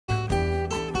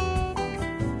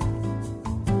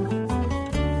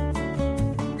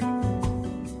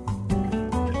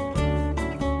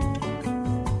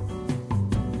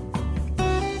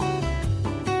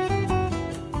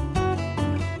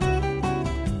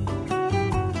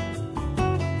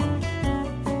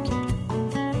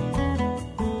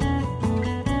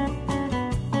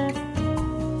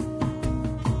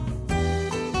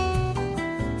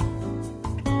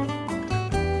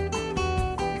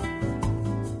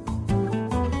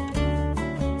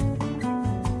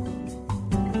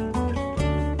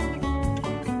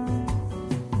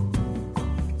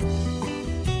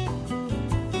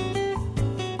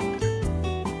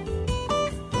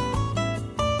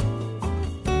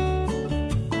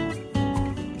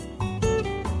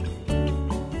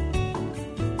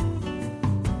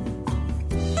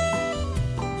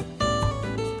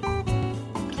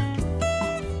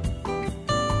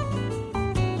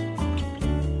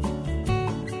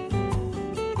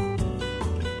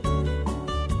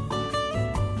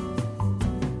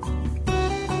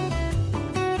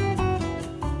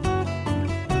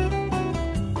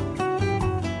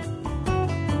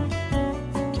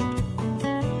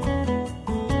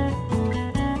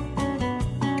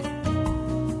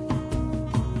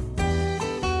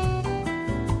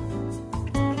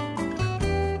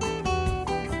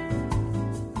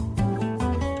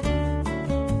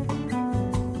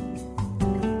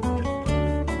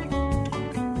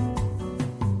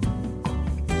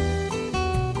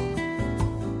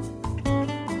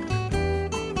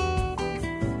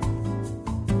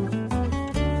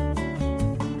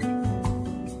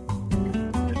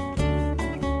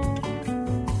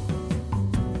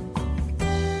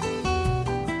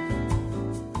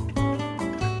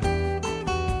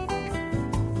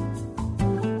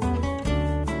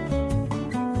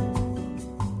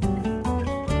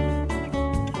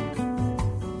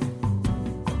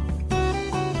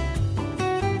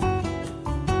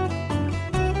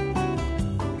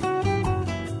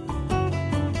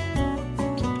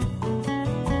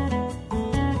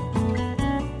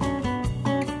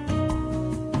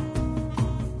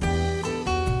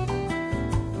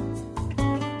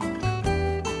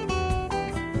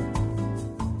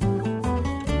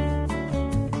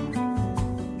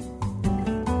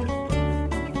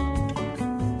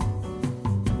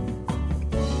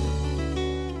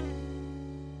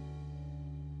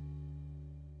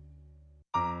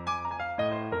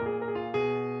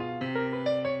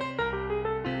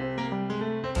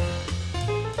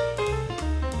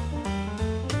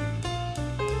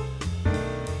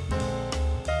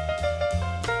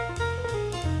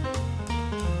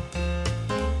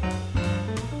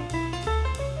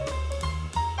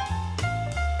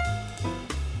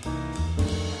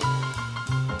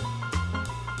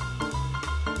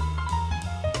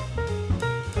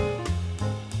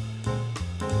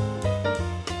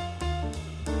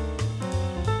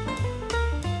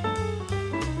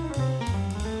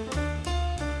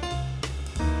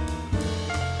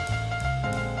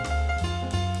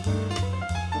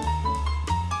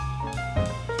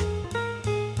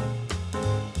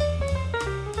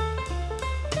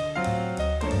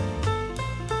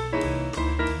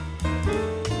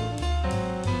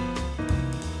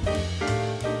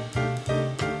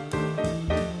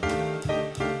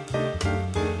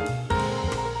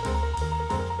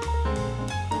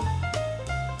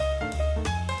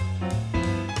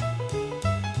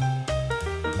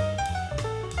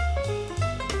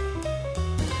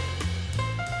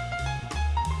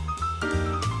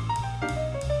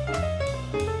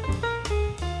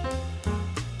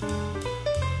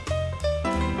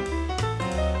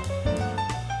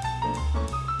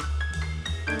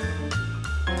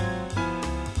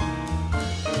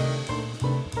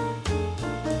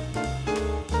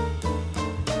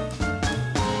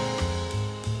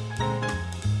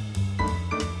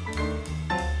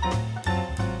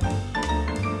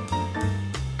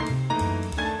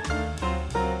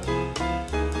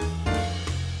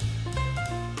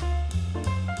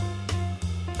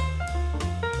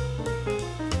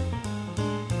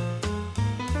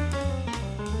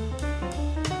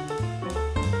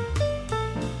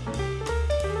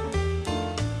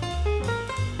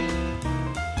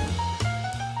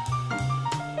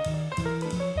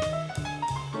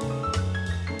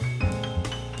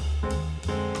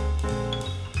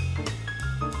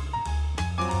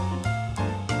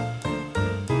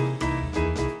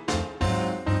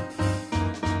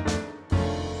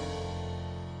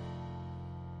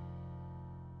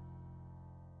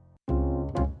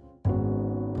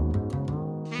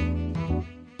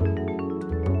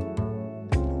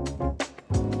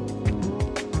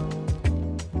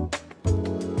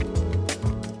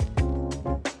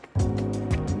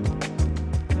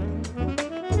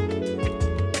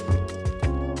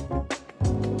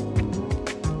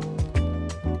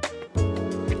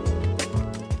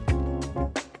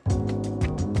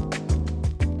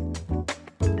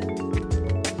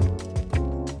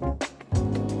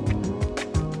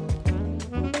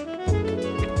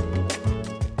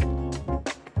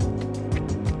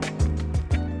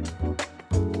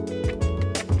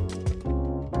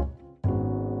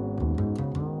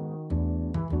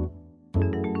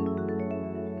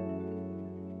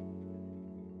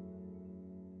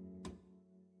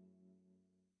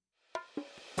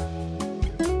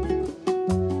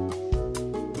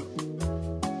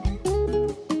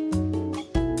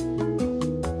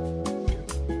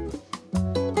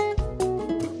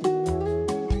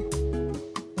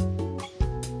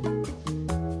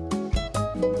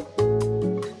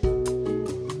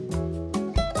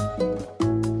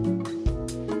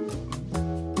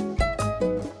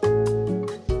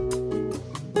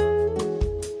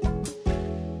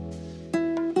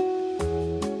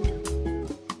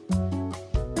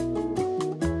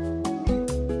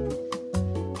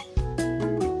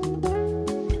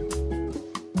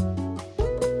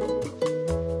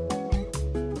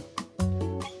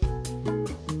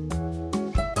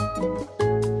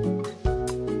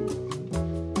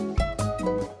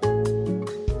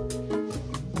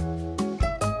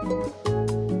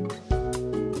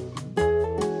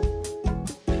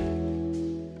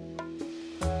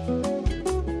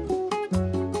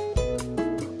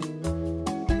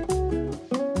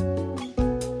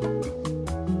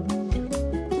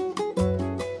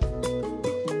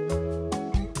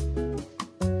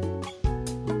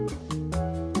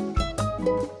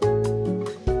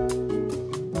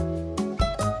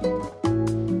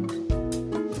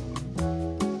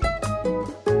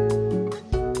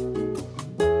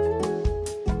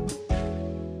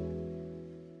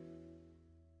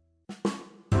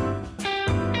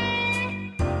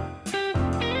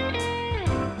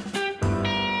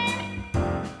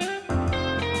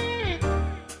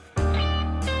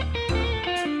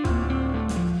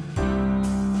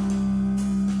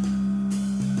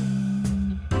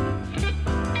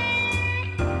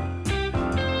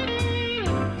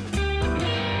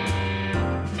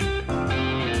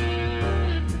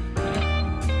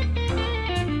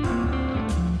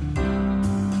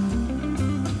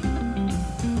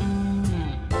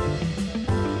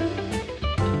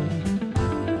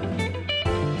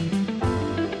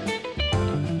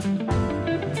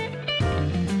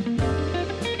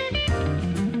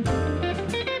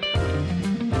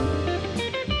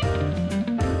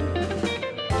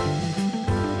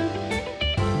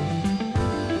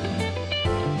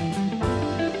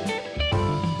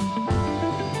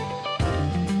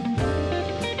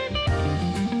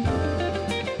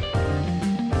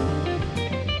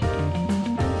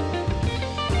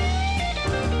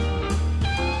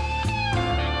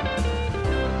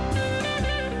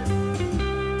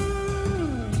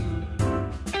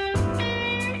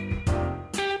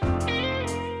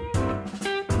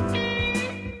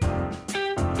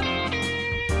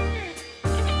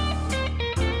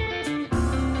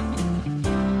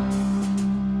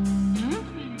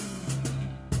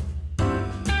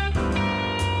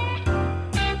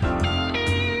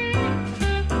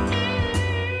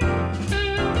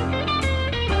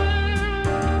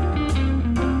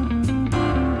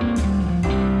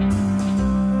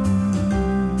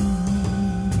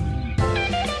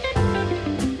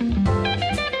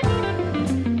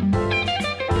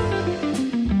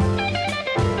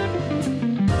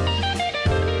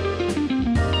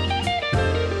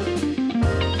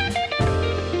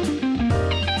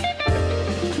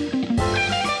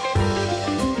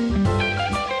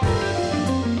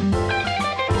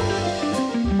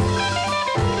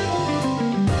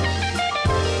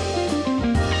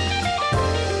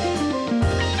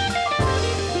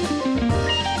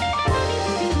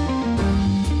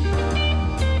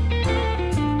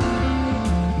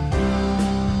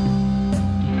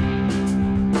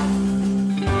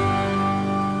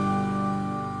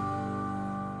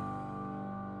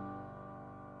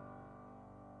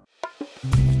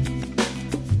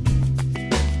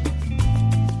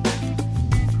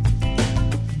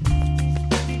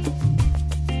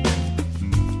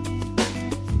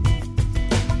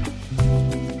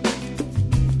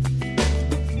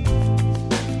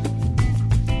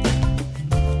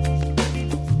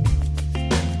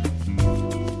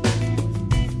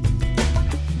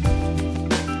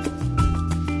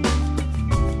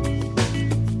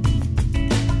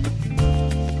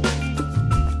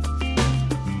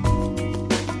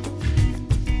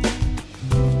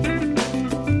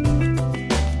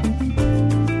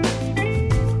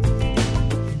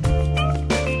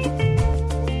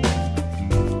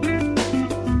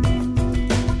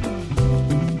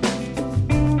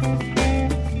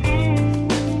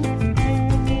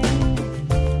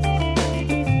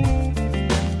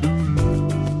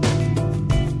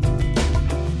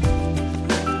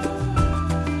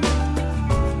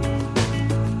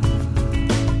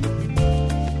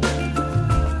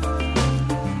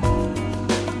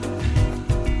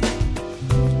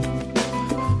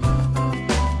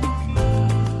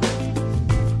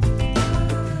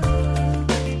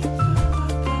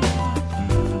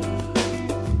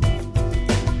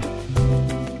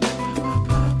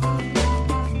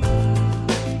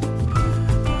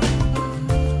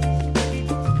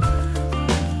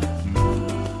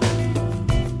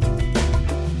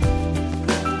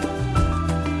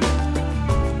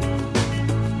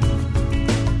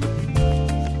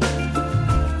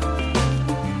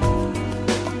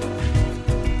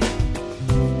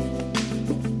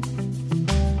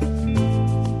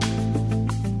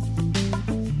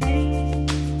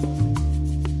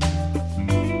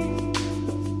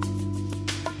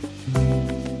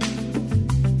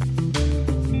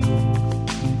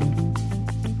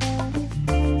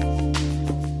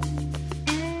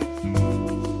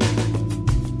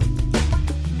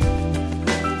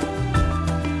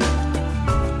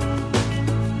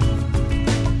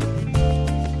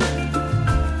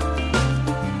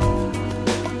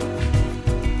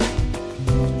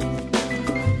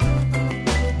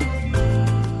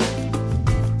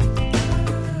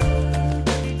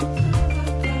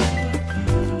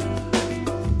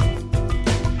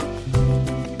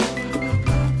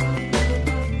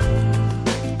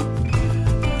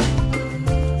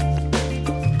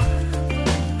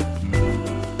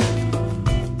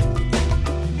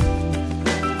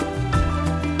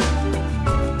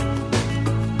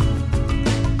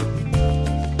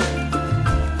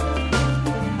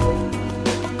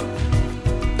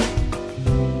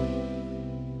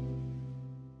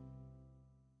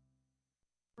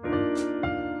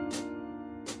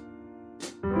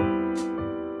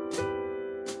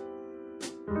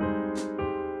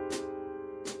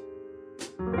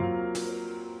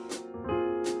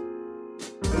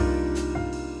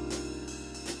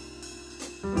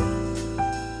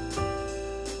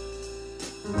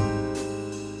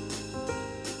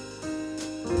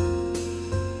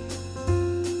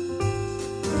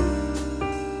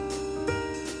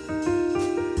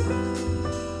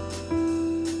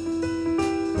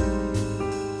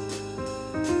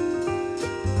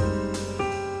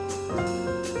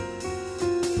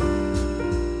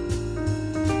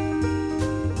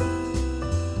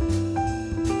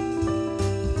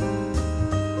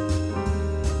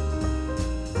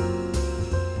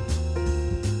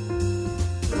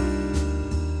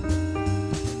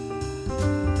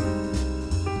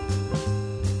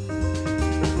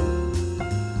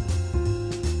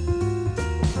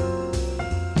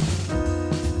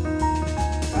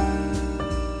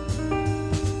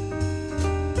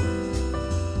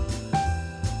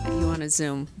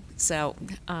Zoom. So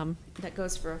that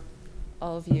goes for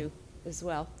all of you as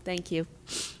well. Thank you.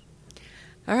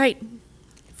 All right,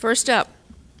 first up,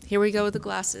 here we go with the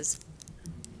glasses.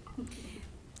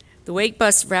 The Wake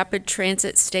Bus Rapid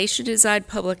Transit Station Design,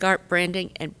 Public Art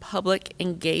Branding, and Public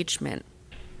Engagement.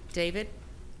 David?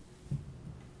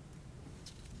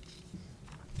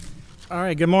 All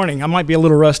right, good morning. I might be a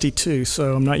little rusty too,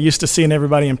 so I'm not used to seeing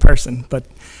everybody in person, but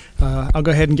I'll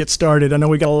go ahead and get started. I know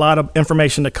we got a lot of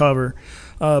information to cover.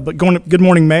 Good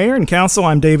morning, Mayor and Council.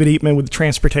 I'm David Eatman with the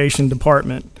Transportation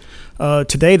Department.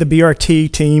 Today, the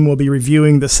BRT team will be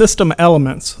reviewing the system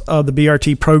elements of the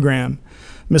BRT program.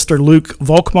 Mr. Luke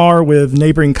Volkmar with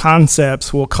Neighboring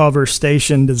Concepts will cover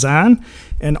station design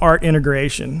and art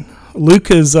integration. Luke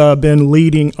has been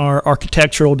leading our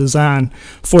architectural design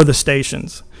for the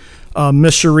stations.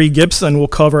 Ms. Cherie Gibson will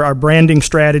cover our branding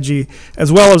strategy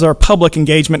as well as our public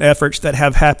engagement efforts that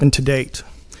have happened to date.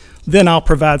 Then I'll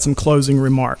provide some closing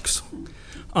remarks.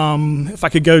 If I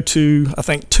could go to, I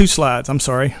think, 2 slides. I'm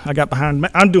sorry, I got behind.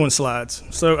 I'm doing slides,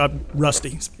 so I'm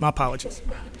rusty. My apologies.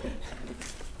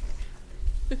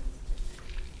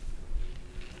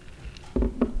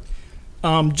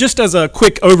 Just as a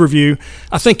quick overview,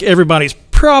 I think everybody's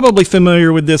probably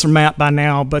familiar with this map by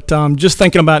now, but just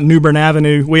thinking about New Bern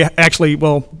Avenue, we actually,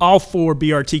 well, all 4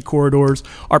 BRT corridors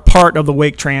are part of the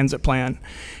Wake Transit Plan.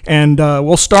 And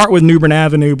we'll start with New Bern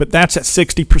Avenue, but that's at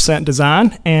 60%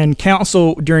 design, and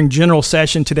Council during general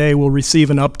session today will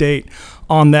receive an update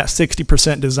on that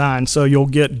 60% design, so you'll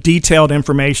get detailed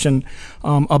information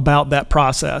about that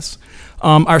process.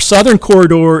 Our southern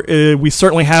corridor, we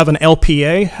certainly have an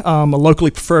LPA, a locally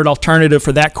preferred alternative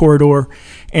for that corridor,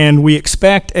 and we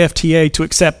expect FTA to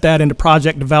accept that into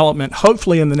project development,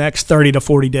 hopefully in the next 30 to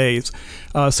 40 days.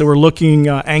 So we're looking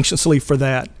anxiously for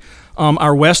that.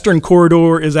 Our western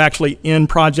corridor is actually in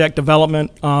project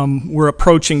development. We're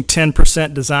approaching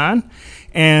 10% design.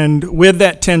 And with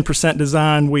that 10%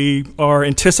 design, we are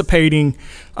anticipating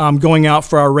going out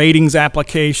for our ratings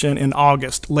application in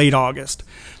August, late August.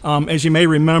 As you may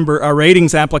remember, our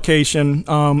ratings application,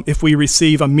 if we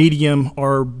receive a medium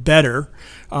or better,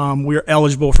 we're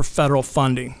eligible for federal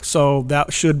funding. So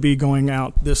that should be going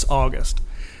out this August,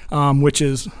 which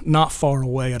is not far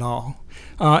away at all.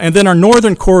 And then our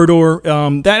northern corridor,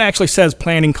 that actually says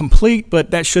planning complete,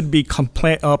 but that should be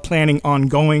planning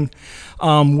ongoing.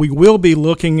 We will be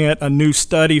looking at a new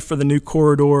study for the new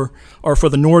corridor, or for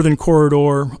the northern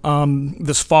corridor,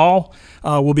 this fall.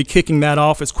 We'll be kicking that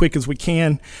off as quick as we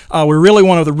can. We really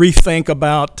want to rethink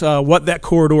about what that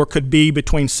corridor could be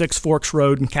between Six Forks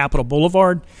Road and Capitol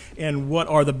Boulevard, and what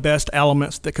are the best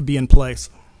elements that could be in place.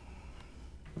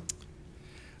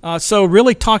 So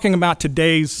really talking about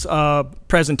today's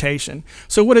presentation.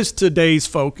 So what is today's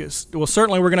focus? Well,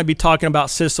 certainly we're going to be talking about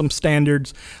system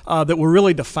standards that will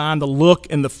really define the look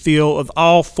and the feel of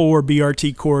all 4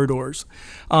 BRT corridors.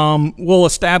 We'll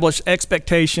establish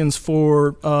expectations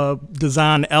for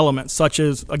design elements such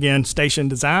as, again, station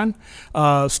design,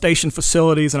 station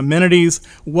facilities and amenities.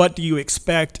 What do you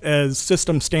expect as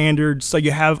system standards so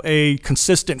you have a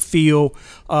consistent feel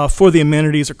for the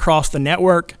amenities across the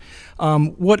network?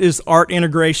 What is art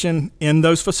integration in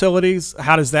those facilities?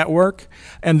 How does that work?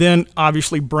 And then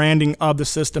obviously branding of the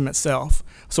system itself.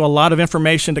 So a lot of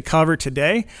information to cover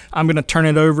today. I'm going to turn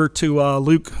it over to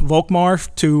Luke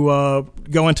Volkmar to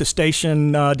go into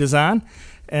station design,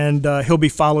 and he'll be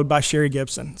followed by Cherie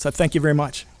Gibson. So thank you very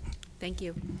much. Thank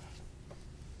you.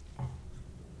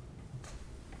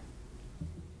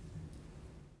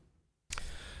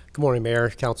 Good morning,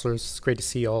 Mayor, Councilors. It's great to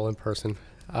see you all in person.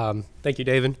 Thank you,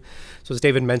 David. So as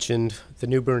David mentioned, the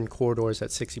New Bern corridor is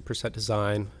at 60%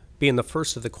 design. Being the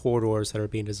first of the corridors that are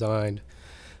being designed,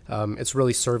 it's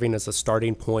really serving as a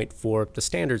starting point for the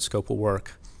standard scope of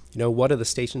work. You know, what are the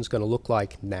stations going to look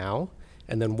like now?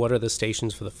 And then what are the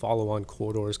stations for the follow-on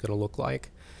corridors going to look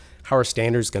like? How are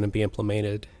standards going to be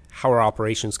implemented? How are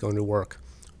operations going to work?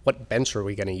 What bench are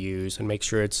we going to use, and make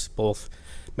sure it's both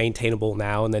maintainable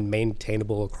now and then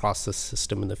maintainable across the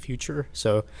system in the future.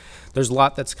 So there's a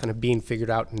lot that's kind of being figured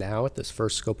out now at this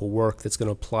first scope of work that's going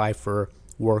to apply for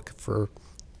work for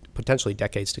potentially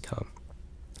decades to come.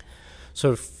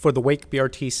 So for the Wake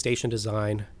BRT station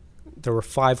design, there were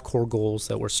 5 core goals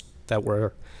that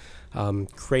were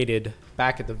created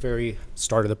back at the very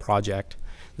start of the project.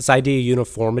 This idea of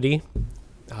uniformity,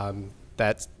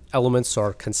 that elements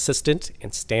are consistent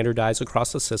and standardized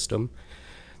across the system,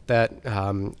 that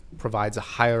provides a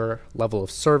higher level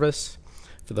of service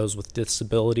for those with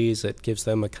disabilities. It gives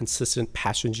them a consistent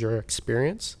passenger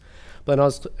experience. But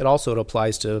it also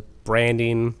applies to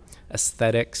branding,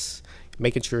 aesthetics,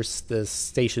 making sure the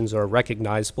stations are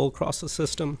recognizable across the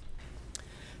system.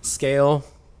 Scale,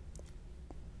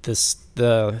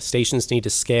 the stations need to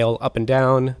scale up and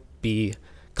down, be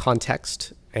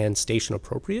context and station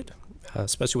appropriate,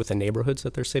 especially with the neighborhoods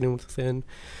that they're sitting within.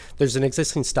 There's an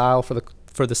existing style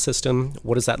for the system.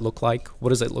 What does that look like? What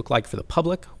does it look like for the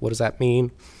public? What does that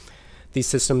mean? These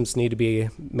systems need to be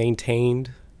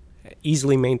maintained,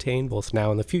 easily maintained, both now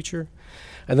and the future.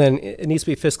 And then it needs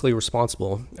to be fiscally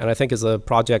responsible. And I think as the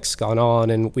project's gone on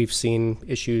and we've seen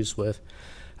issues with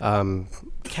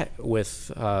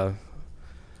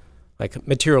like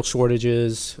material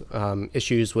shortages,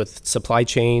 issues with supply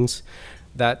chains,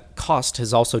 that cost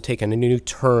has also taken a new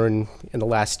turn in the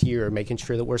last year, making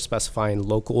sure that we're specifying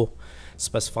local,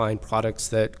 specifying products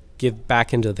that give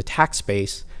back into the tax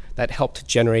base that helped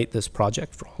generate this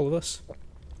project for all of us.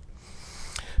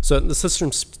 So the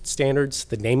system standards,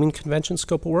 the naming convention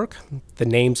scope of work, the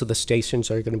names of the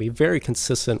stations are going to be very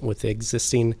consistent with the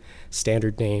existing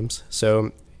standard names.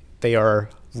 So they are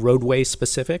roadway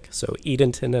specific, so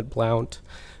Edenton at Blount,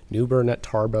 New Bern at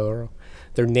Tarboro.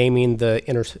 They're naming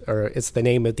it's the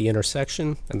name of the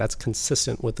intersection, and that's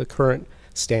consistent with the current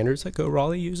standards that Go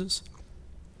Raleigh uses.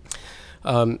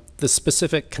 The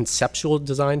specific conceptual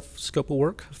design scope of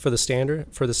work for the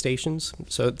stations.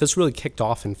 So this really kicked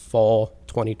off in fall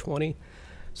 2020.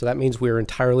 So that means we were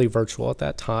entirely virtual at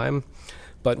that time,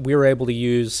 but we were able to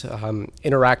use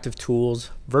interactive tools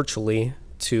virtually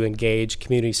to engage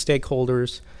community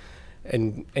stakeholders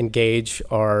and engage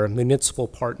our municipal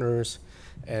partners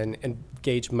and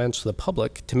engage members of the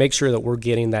public to make sure that we're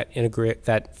getting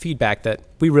that feedback that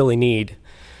we really need.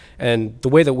 And the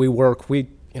way that we work, we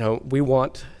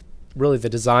want really the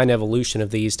design evolution of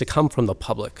these to come from the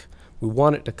public. We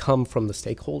want it to come from the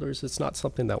stakeholders. It's not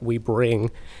something that we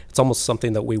bring. It's almost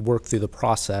something that we work through the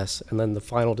process. And then the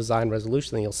final design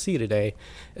resolution that you'll see today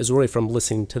is really from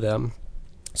listening to them.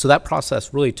 So that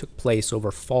process really took place over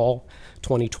fall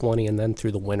 2020 and then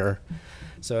through the winter.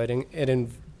 So it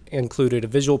included a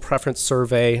visual preference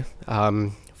survey,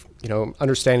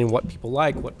 understanding what people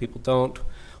like, what people don't,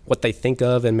 what they think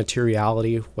of in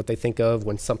materiality, what they think of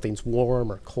when something's warm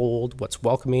or cold, what's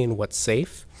welcoming, what's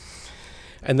safe.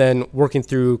 And then working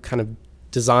through kind of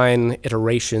design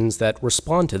iterations that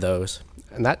respond to those.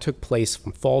 And that took place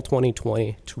from fall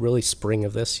 2020 to really spring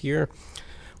of this year.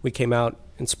 We came out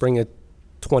in spring of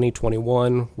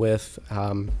 2021 with,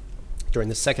 during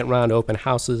the second round, open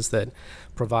houses that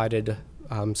provided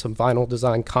some final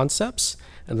design concepts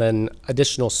and then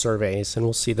additional surveys, and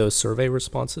we'll see those survey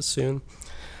responses soon.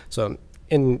 So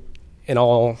in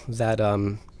all, that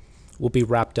will be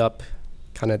wrapped up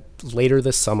kind of later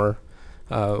this summer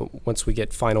once we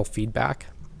get final feedback.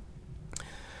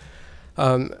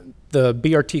 The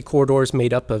BRT corridor is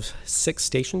made up of 6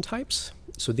 station types.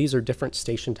 So these are different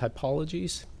station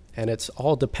typologies, and it's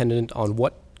all dependent on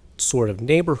what sort of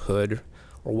neighborhood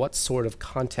or what sort of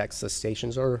context the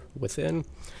stations are within.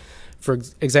 For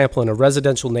example, in a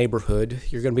residential neighborhood,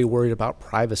 you're going to be worried about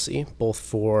privacy, both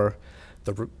for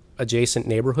the adjacent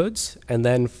neighborhoods and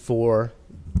then for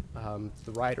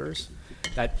the riders.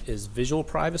 That is visual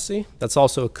privacy. That's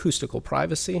also acoustical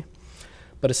privacy.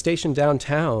 But a station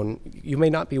downtown, you may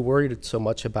not be worried so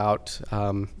much about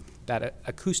that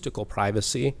acoustical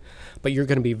privacy, but you're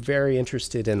going to be very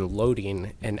interested in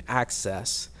loading and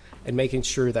access and making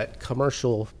sure that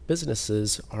commercial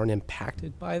businesses aren't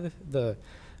impacted by the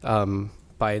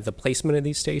placement of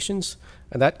these stations.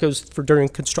 And that goes for during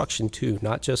construction too,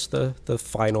 not just the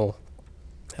final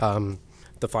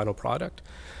product.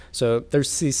 So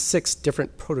there's these 6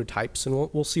 different prototypes, and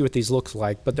we'll see what these look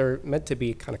like, but they're meant to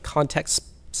be kind of context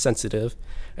sensitive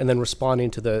and then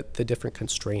responding to the different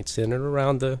constraints in and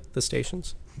around the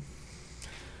stations.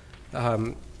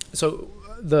 So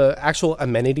the actual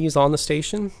amenities on the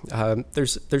station,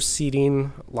 there's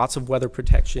seating, lots of weather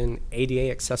protection,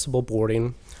 ADA accessible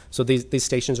boarding. So these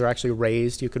stations are actually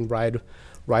raised. You can ride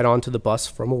onto the bus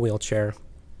from a wheelchair.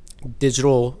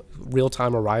 Digital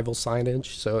real-time arrival signage,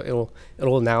 so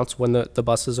it'll announce when the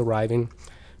bus is arriving.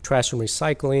 Trash and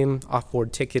recycling,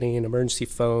 off-board ticketing, emergency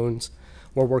phones.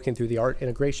 We're working through the art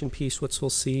integration piece, which we'll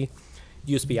see.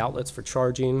 USB outlets for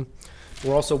charging.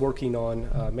 We're also working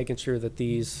on making sure that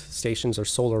these stations are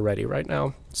solar ready right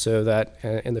now, so that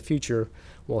in the future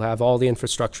we'll have all the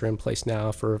infrastructure in place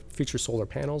now for future solar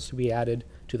panels to be added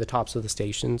to the tops of the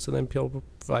stations and then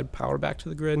provide power back to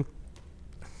the grid.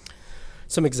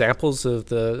 Some examples of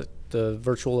the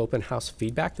virtual open house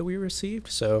feedback that we received.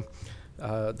 So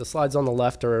the slides on the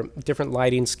left are different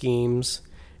lighting schemes.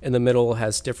 In the middle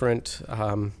has different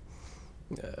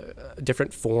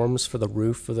forms for the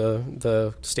roof of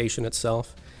the station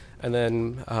itself. And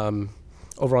then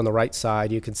over on the right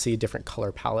side, you can see different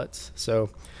color palettes. So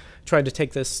trying to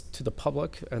take this to the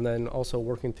public, and then also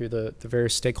working through the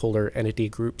various stakeholder entity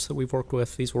groups that we've worked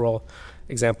with. These were all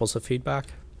examples of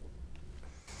feedback.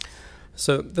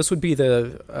 So this would be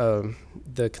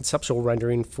the conceptual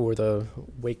rendering for the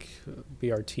Wake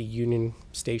BRT Union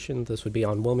Station. This would be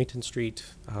on Wilmington Street.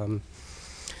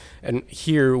 And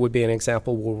here would be an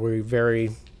example where we're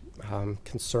very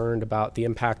concerned about the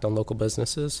impact on local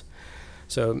businesses.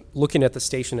 So looking at the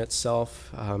station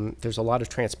itself, there's a lot of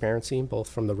transparency, both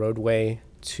from the roadway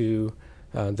to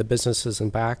the businesses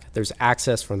and back. There's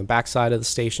access from the back side of the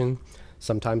station.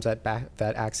 Sometimes that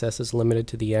access is limited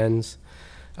to the ends.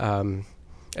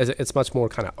 It's much more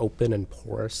kind of open and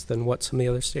porous than what some of the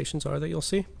other stations are that you'll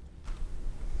see.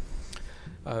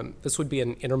 This would be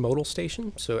an intermodal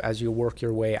station. So as you work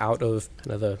your way out of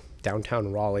kind of the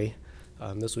downtown Raleigh,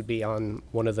 this would be on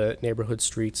one of the neighborhood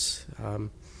streets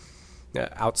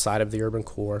outside of the urban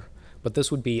core. But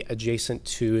this would be adjacent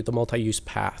to the multi-use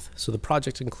path. So the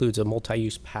project includes a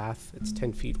multi-use path. It's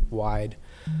 10 feet wide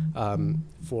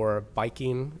for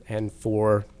biking and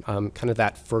for kind of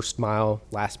that first mile,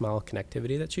 last mile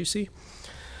connectivity that you see.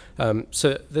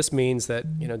 So this means that,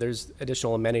 you know, there's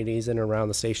additional amenities in and around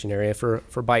the station area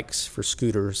for bikes, for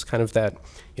scooters, kind of that,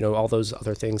 you know, all those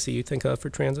other things that you think of for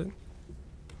transit.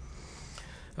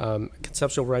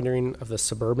 Conceptual rendering of the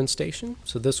suburban station.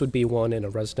 So this would be one in a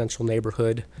residential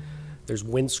neighborhood. There's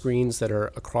windscreens that are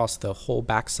across the whole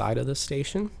back side of the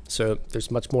station. So there's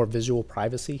much more visual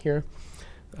privacy here.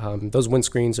 Those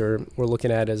windscreens we're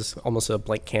looking at as almost a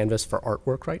blank canvas for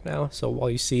artwork right now. So while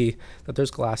you see that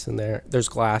there's glass in there, there's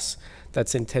glass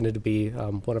that's intended to be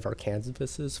one of our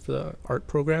canvases for the art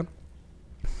program.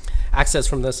 Access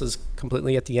from this is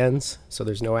completely at the ends, so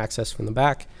there's no access from the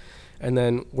back. And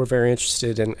then we're very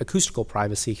interested in acoustical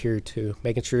privacy here too,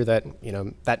 making sure that, you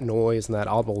know, that noise and that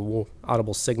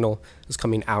audible signal is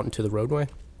coming out into the roadway.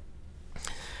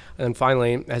 And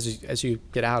finally, as you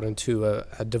get out into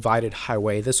a divided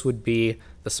highway, this would be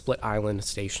the split island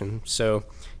station. So,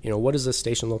 you know, what does this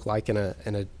station look like in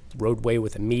a roadway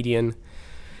with a median?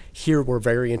 Here, we're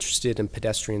very interested in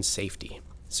pedestrian safety.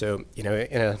 So, you know,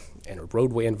 in a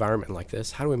roadway environment like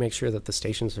this, how do we make sure that the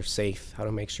stations are safe? How do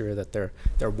we make sure that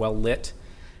they're well lit,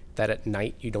 that at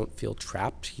night you don't feel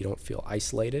trapped, you don't feel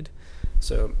isolated?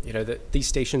 So, you know, these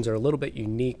stations are a little bit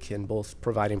unique in both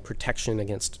providing protection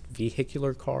against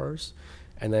vehicular cars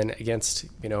and then against,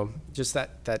 you know, just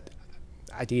that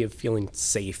idea of feeling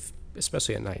safe,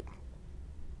 especially at night.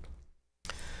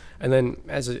 And then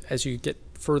as you get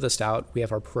furthest out, we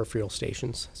have our peripheral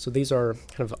stations. So these are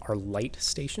kind of our light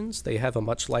stations. They have a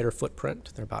much lighter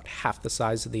footprint. They're about half the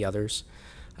size of the others,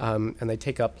 and they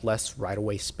take up less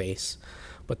right-of-way space.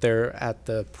 But they're at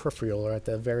the peripheral or at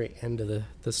the very end of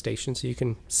the station, so you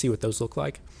can see what those look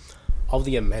like. All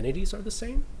the amenities are the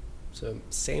same. So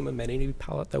same amenity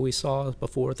palette that we saw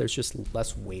before. There's just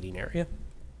less waiting area.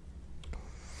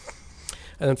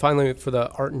 And then finally, for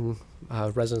the art and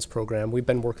residence program, we've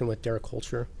been working with Derek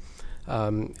Holcher.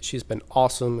 She's been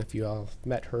awesome. If you all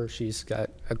met her, she's got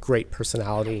a great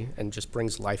personality and just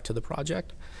brings life to the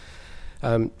project.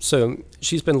 So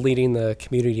she's been leading the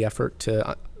community effort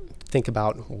to think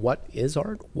about what is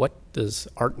art, what does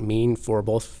art mean for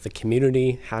both the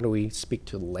community, how do we speak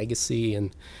to legacy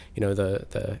and, you know,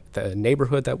 the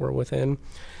neighborhood that we're within,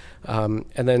 and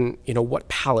then, you know, what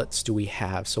palettes do we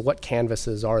have? So what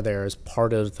canvases are there as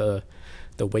part of the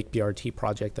Wake BRT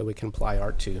project that we can apply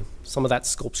art to? Some of that's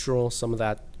sculptural, some of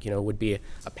that, you know, would be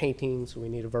a painting, so we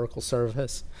need a vertical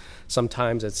surface.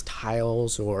 Sometimes it's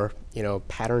tiles or, you know,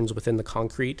 patterns within the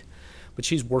concrete. But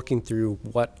she's working through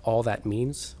what all that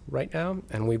means right now,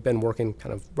 and we've been working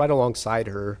kind of right alongside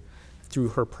her through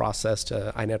her process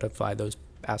to identify those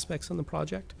aspects in the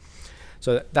project.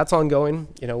 So that's ongoing.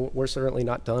 You know, we're certainly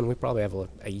not done. We probably have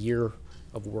a year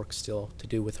of work still to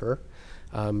do with her.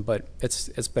 But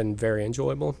it's been very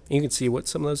enjoyable. You can see what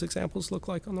some of those examples look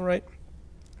like on the right.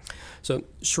 So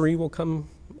Cherie will come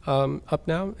up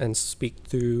now and speak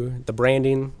through the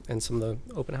branding and some of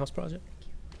the open house project.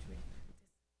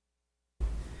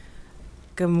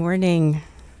 Good morning.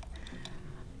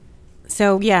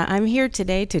 So yeah, I'm here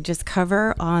today to just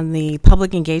cover on the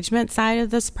public engagement side of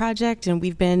this project, and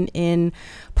we've been in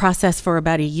process for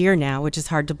about a year now, which is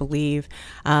hard to believe.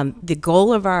 The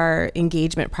goal of our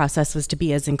engagement process was to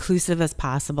be as inclusive as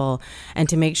possible and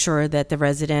to make sure that the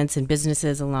residents and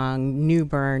businesses along New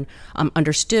Bern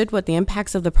understood what the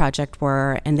impacts of the project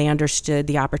were, and they understood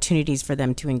the opportunities for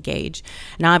them to engage.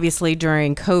 And obviously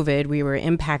during COVID, we were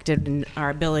impacted in our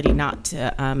ability not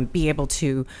to be able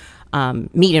to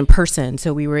meet in person,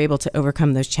 so we were able to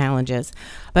overcome those challenges.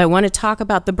 But I want to talk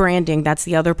about the branding. That's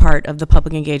the other part of the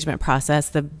public engagement process,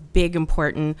 the big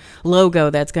important logo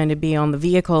that's going to be on the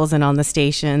vehicles and on the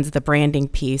stations, the branding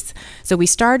piece. So we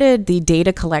started the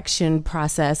data collection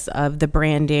process of the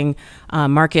branding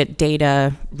market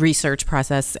data research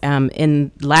process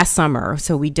in last summer.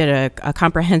 So we did a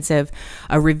comprehensive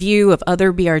review of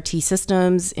other BRT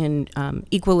systems in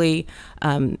equal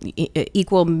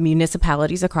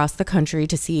municipalities across the country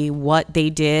to see what they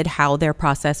did, how their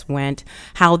process went,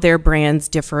 how their brands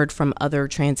differed from other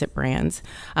transit brands.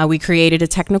 We created a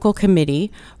technical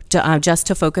committee just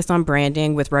to focus on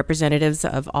branding with representatives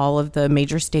of all of the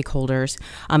major stakeholders,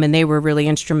 and they were really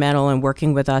instrumental in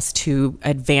working with us to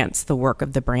advance the work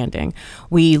of the branding.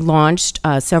 We launched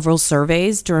several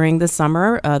surveys during the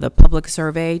summer, the public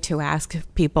survey to ask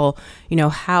people,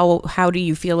 how do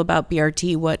you feel about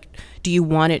BRT? What do you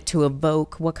want it to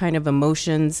evoke? What kind of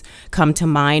emotions come to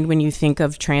mind when you think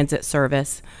of transit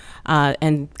service?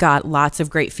 And got lots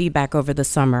of great feedback over the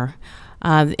summer.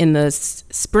 In the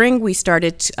spring, we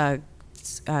started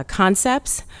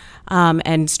concepts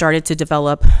and started to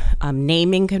develop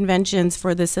naming conventions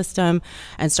for the system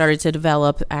and started to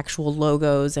develop actual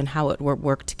logos and how it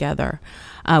worked together.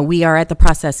 We are at the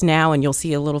process now, and you'll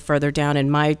see a little further down in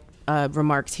my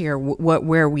remarks here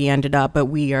where we ended up, but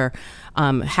we are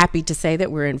happy to say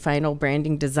that we're in final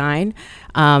branding design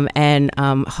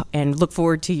and look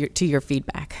forward to your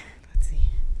feedback.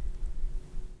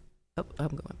 Oh, I'm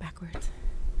going backwards.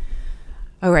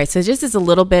 All right, so just as a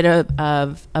little bit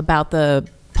of about the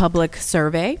public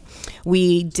survey.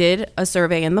 We did a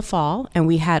survey in the fall, and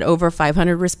we had over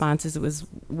 500 responses. It was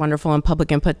wonderful on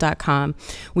publicinput.com.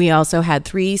 We also had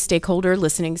 3 stakeholder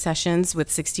listening sessions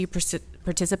with 60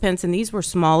 participants, and these were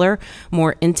smaller,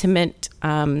 more intimate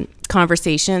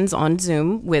conversations on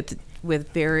Zoom with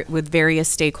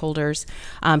various stakeholders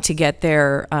to get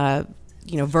their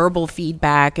verbal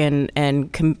feedback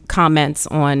and comments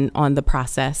on the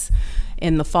process.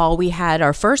 In the fall, we had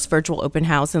our first virtual open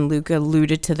house, and Luca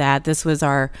alluded to that. This was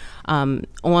our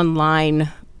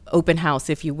online open house,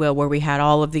 if you will, where we had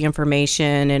all of the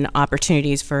information and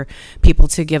opportunities for people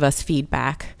to give us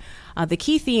feedback. The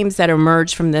key themes that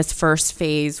emerged from this first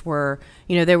phase were,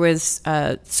 there was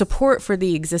support for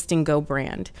the existing Go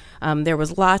brand. There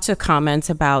was lots of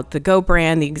comments about the Go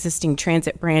brand, the existing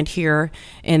transit brand here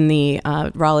in the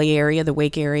Raleigh area, the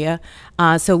Wake area.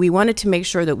 So we wanted to make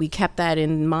sure that we kept that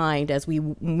in mind as we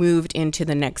moved into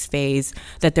the next phase,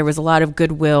 that there was a lot of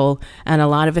goodwill and a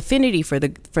lot of affinity for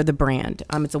the brand.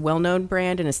 It's a well-known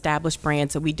brand, an established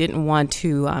brand, so we didn't want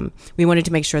to, we wanted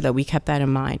to make sure that we kept that in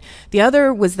mind. The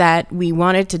other was that we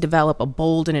wanted to develop a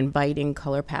bold and inviting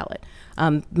color palette.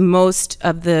 Most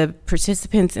of the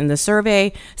participants in the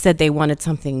survey said they wanted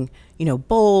something,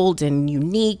 bold and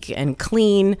unique and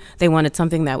clean. They wanted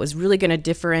something that was really going to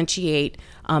differentiate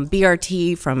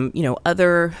BRT from,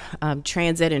 other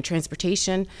transit and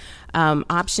transportation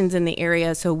options in the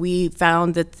area. So we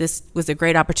found that this was a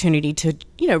great opportunity to,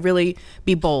 really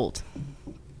be bold.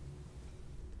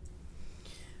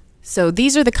 So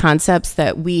these are the concepts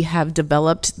that we have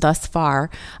developed thus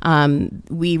far.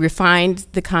 We refined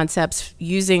the concepts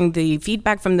using the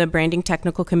feedback from the Branding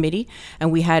Technical Committee,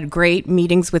 and we had great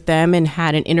meetings with them and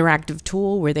had an interactive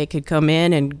tool where they could come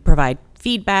in and provide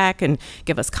feedback and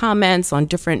give us comments on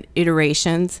different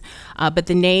iterations. But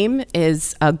the name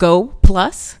is Go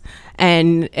Plus,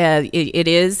 and it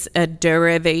is a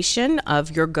derivation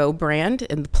of your Go brand,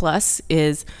 and the plus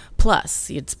is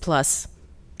plus. It's plus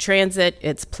transit,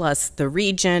 it's plus the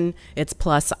region, it's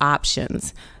plus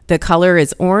options. The color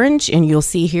is orange, and you'll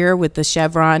see here with the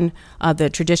chevron, the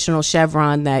traditional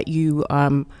chevron that you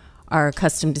are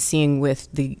accustomed to seeing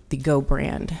with the Go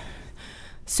brand.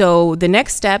 So the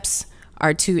next steps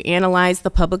are to analyze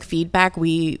the public feedback.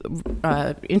 We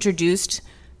introduced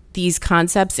these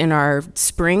concepts in our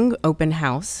spring open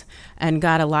house and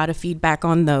got a lot of feedback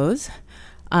on those.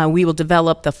 We will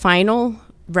develop the final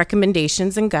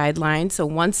recommendations and guidelines. So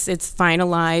once it's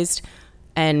finalized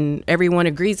and everyone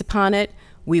agrees upon it,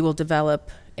 we will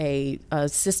develop a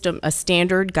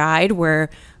standard guide where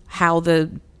how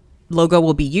the logo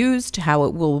will be used, how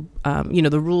it will,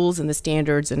 the rules and the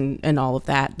standards and all of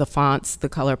that, the fonts, the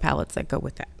color palettes that go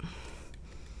with that.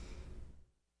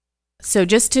 So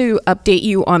just to update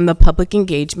you on the public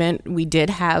engagement, we did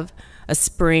have a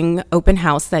spring open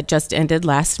house that just ended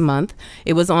last month.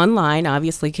 It was online,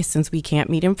 obviously, since we can't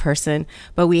meet in person,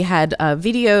 but we had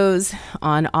videos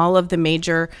on all of the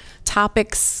major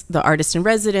topics, the artist in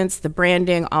residence, the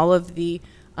branding, all of the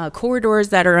corridors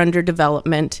that are under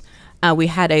development. We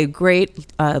had a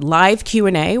great live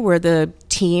Q&A where the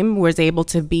team was able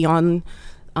to be on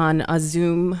on a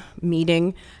Zoom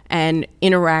meeting and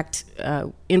interact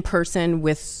in person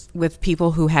with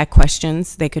people who had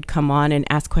questions. They could come on and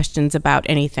ask questions about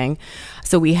anything.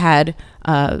 So we had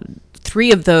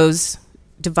 3 of those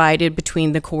divided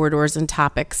between the corridors and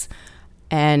topics.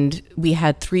 And we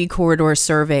had 3 corridor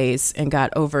surveys and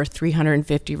got over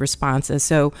 350 responses.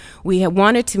 So we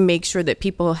wanted to make sure that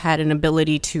people had an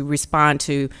ability to respond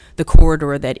to the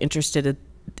corridor that interested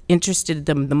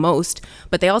them the most,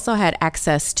 but they also had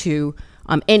access to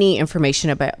any information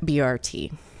about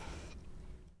BRT.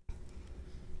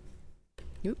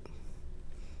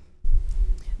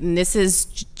 And this is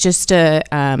just a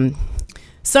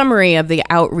summary of the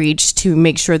outreach to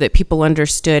make sure that people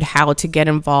understood how to get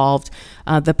involved.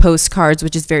 The postcards,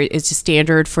 which is it's just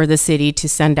standard for the city to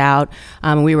send out.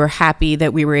 We were happy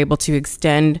that we were able to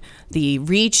extend the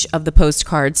reach of the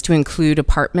postcards to include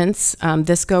apartments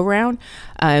this go round.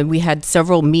 We had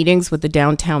several meetings with the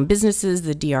downtown businesses,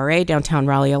 the DRA, Downtown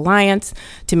Raleigh Alliance,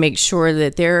 to make sure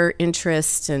that their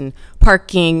interests in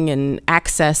parking and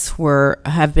access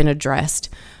have been addressed.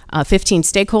 15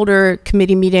 stakeholder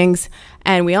committee meetings,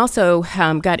 and we also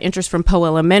got interest from Poe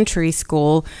Elementary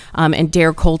School, and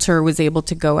Dare Coulter was able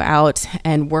to go out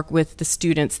and work with the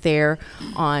students there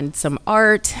on some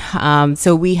art.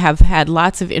 So we have had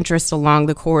lots of interest along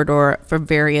the corridor for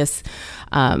various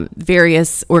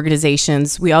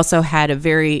organizations. We also had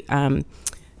a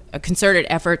concerted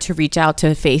effort to reach out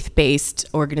to faith-based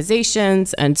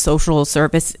organizations and social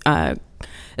service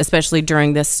especially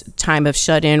during this time of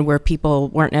shut-in where people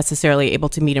weren't necessarily able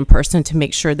to meet in person, to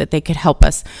make sure that they could help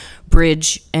us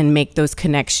bridge and make those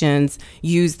connections,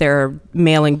 use their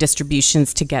mailing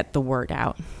distributions to get the word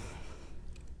out.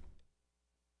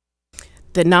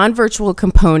 The non-virtual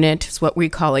component is what we're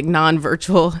calling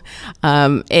non-virtual,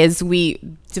 is we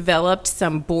developed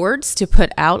some boards to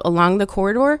put out along the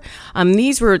corridor.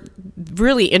 These were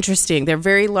really interesting. They're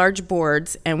very large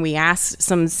boards, and we asked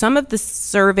some of the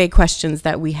survey questions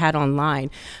that we had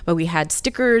online, but we had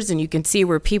stickers, and you can see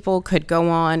where people could go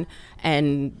on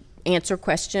and answer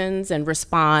questions and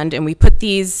respond, and we put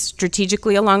these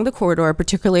strategically along the corridor,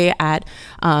 particularly at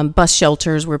bus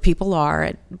shelters where people are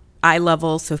at eye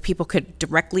level, so if people could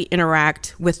directly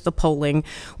interact with the polling.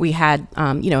 We had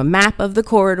a map of the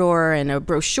corridor and a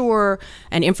brochure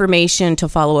and information to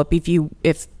follow up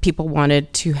if people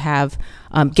wanted to have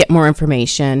get more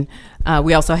information.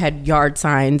 We also had yard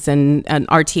signs, and an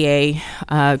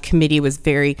RTA committee was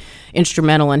very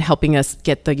instrumental in helping us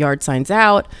get the yard signs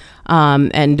out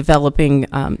and developing,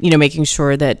 making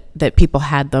sure that people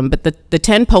had them. But the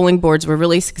 10 polling boards were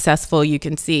really successful. You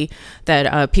can see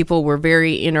that people were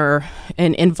very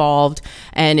involved,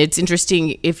 and it's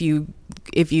interesting if you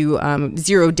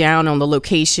zero down on the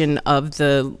location of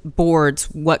the boards,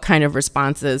 what kind of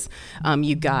responses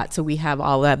you got. So we have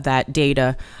all of that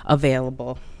data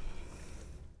available.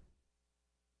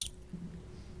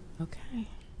 Okay,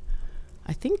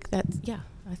 I think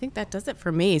that does it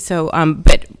for me. So,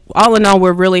 but all in all,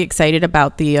 we're really excited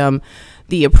about the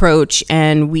approach,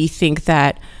 and we think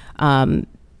that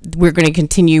we're going to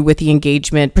continue with the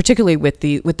engagement, particularly with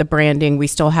the branding. We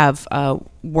still have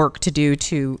work to do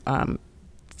to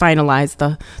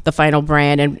finalize the final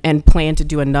brand, and plan to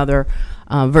do another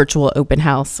virtual open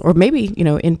house, or maybe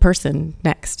in person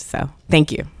next. So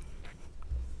thank you.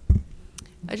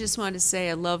 I just wanted to say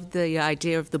I love the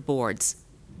idea of the boards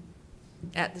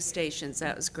at the stations.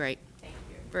 That was great. Thank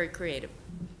you. Very creative.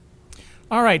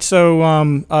 All right,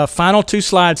 so final 2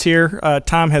 slides here.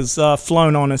 Time has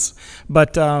flown on us,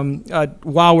 but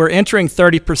while we're entering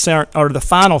 30% or the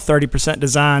final 30%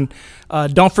 design,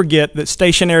 don't forget that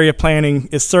station area planning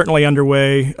is certainly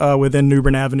underway within New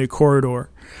Bern Avenue corridor.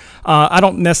 I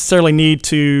don't necessarily need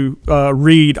to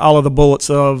read all of the bullets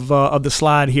of the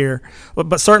slide here,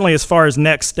 but certainly as far as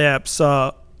next steps,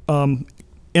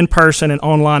 in-person and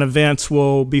online events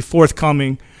will be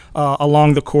forthcoming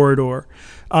along the corridor.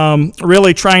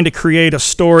 Really trying to create a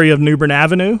story of New Bern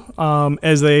Avenue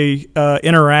as they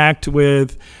interact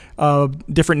with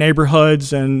different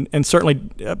neighborhoods, and certainly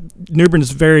New Bern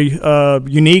is very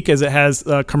unique as it has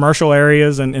commercial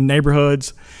areas and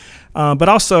neighborhoods. But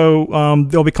also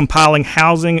they'll be compiling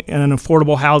housing and an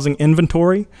affordable housing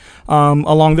inventory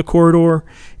along the corridor.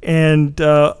 And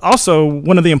also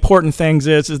one of the important things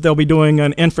is they'll be doing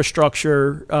an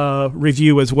infrastructure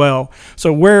review as well.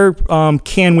 So where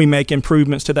can we make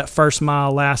improvements to that first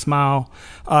mile, last mile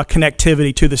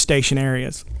connectivity to the station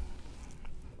areas?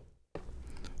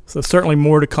 So certainly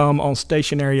more to come on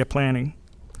station area planning.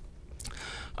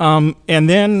 And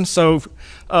then, so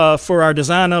for our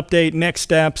design update, next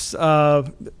steps,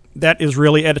 that is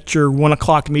really at your 1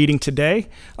 o'clock meeting today.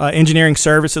 Engineering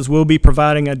Services will be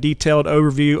providing a detailed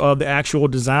overview of the actual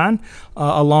design,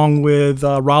 along with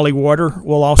Raleigh Water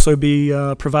will also be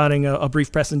providing a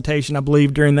brief presentation, I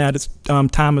believe, during that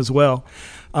time as well.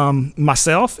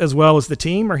 Myself, as well as the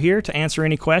team, are here to answer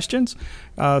any questions.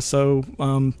 So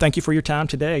thank you for your time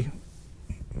today.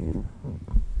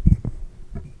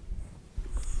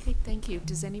 Okay, thank you.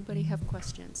 Does anybody have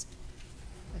questions?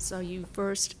 I saw you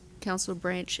first, Councilor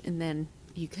Branch, and then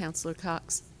you, Councilor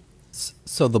Cox.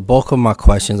 So the bulk of my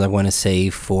questions I want to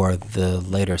save for the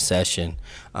later session,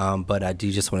 but I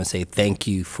do just want to say thank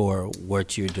you for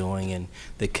what you're doing and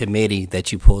the committee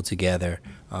that you pulled together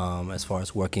as far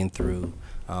as working through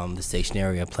the station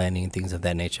area planning and things of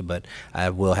that nature. But I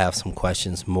will have some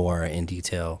questions more in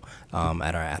detail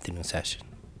at our afternoon session.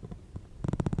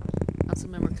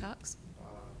 Councilmember Cox?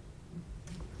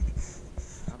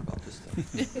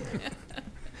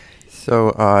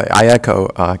 So I echo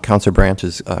Councilor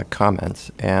Branch's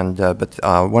comments, and but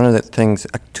one of the things,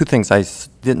 two things I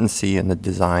didn't see in the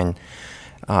designs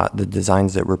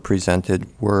that were presented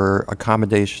were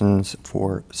accommodations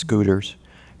for scooters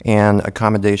and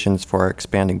accommodations for our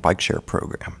expanding bike share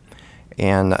program.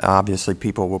 And obviously,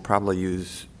 people will probably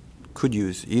could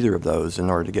use either of those in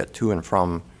order to get to and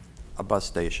from a bus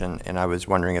station, and I was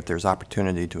wondering if there's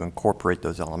opportunity to incorporate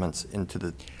those elements into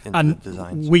the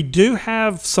designs. We do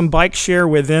have some bike share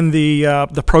within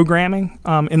the programming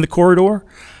in the corridor.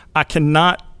 I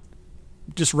cannot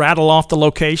just rattle off the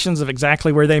locations of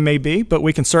exactly where they may be, but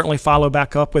we can certainly follow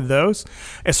back up with those.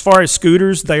 As far as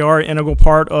scooters, they are an integral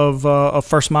part of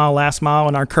first mile, last mile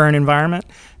in our current environment,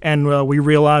 and we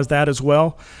realize that as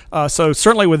well. So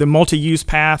certainly with the multi-use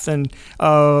path, and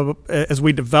as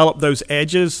we develop those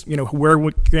edges,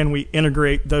 where can we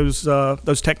integrate those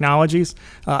technologies,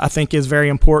 I think is very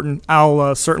important.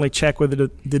 I'll certainly check with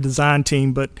the design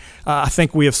team, but I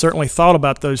think we have certainly thought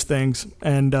about those things,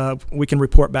 and we can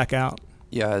report back out.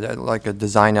 Yeah, like a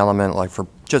design element, like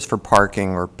just for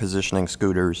parking or positioning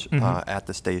scooters at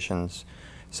the stations,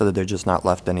 so that they're just not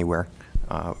left anywhere,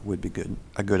 would be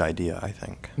a good idea, I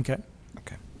think. Okay.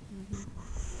 Okay.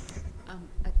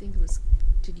 I think it was,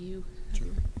 did you? Sure.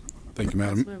 Thank you,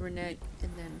 Madam. Councilmember Nate,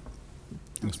 and then.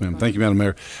 Yes, ma'am. Thank you, Madam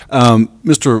Mayor.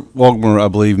 Mr. Waldmer, I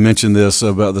believe, mentioned this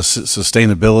about the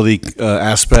sustainability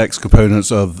aspects,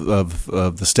 components of the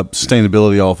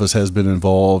Sustainability Office has been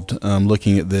involved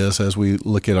looking at this as we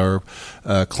look at our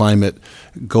climate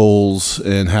goals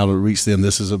and how to reach them.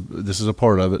 This is a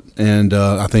part of it, and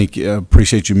I think I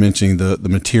appreciate you mentioning the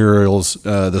materials,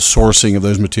 the sourcing of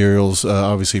those materials,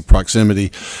 obviously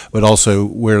proximity, but also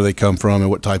where they come from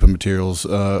and what type of materials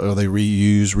are they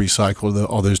reused, recycled,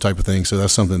 all those type of things. So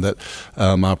that's something that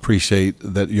I appreciate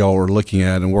that y'all are looking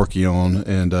at and working on,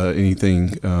 and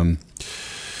anything. And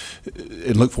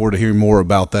look forward to hearing more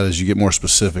about that as you get more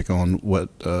specific on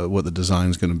what the design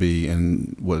is going to be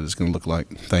and what it's going to look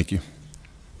like. Thank you.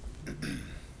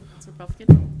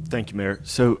 Thank you, Mayor.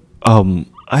 So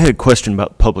I had a question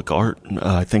about public art.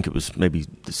 I think it was maybe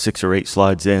 6 or 8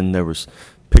 slides in. There was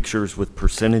pictures with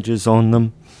percentages on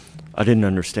them. I didn't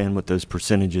understand what those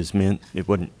percentages meant. It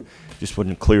just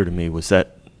wasn't clear to me. Was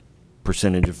that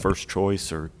percentage of first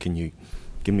choice, or can you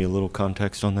give me a little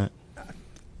context on that?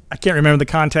 I can't remember the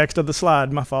context of the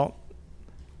slide. My fault.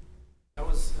 That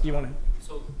was. You want to?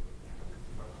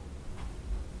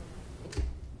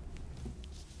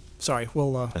 Sorry,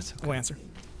 we'll answer.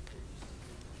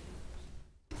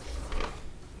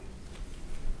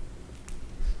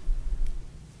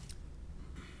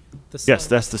 Yes,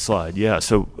 that's the slide. Yeah,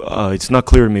 so it's not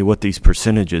clear to me what these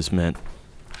percentages meant.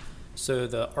 So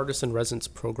the Artist in Residence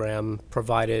program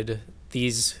provided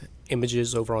these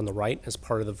images over on the right as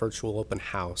part of the virtual open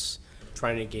house,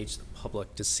 trying to engage the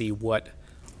public to see what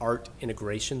art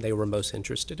integration they were most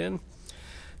interested in.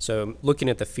 So looking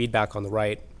at the feedback on the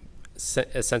right,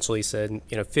 essentially said,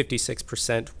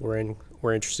 56%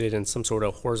 were interested in some sort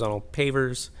of horizontal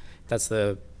pavers. That's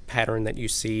the pattern that you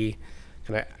see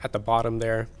kind of at the bottom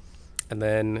there. And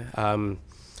then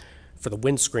for the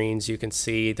windscreens, you can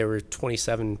see there were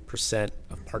 27%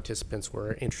 of participants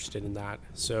were interested in that.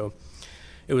 So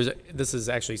this is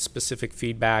actually specific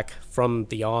feedback from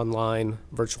the online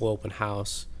virtual open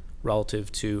house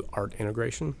relative to art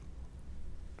integration.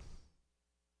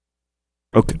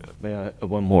 Okay, may I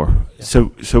one more? Yeah.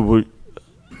 So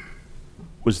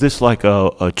was this like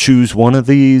a choose one of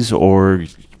these, or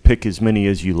pick as many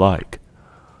as you like?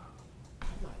 I'm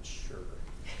not sure.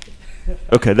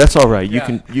 Okay, that's all right.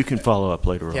 Yeah. You can follow up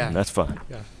later Yeah. on. That's fine.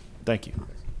 Yeah. Thank you.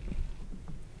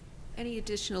 Any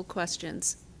additional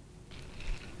questions?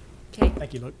 Okay.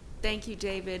 Thank you, Luke. Thank you,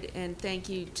 David, and thank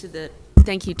you to the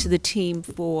thank you to the team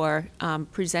for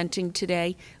presenting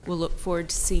today. We'll look forward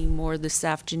to seeing more this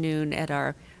afternoon at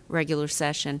our regular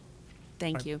session.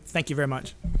 Thank you. Thank you very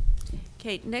much.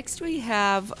 Okay, next we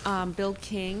have Bill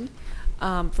King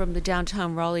from the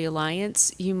Downtown Raleigh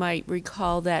Alliance. You might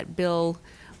recall that Bill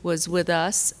was with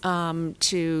us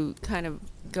to kind of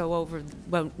go over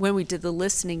when we did the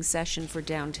listening session for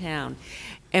downtown.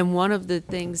 And one of the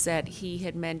things that he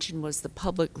had mentioned was the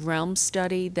public realm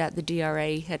study that the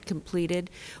DRA had completed.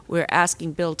 We're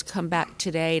asking Bill to come back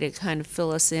today to kind of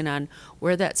fill us in on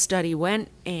where that study went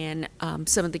and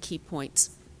some of the key points.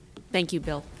 Thank you,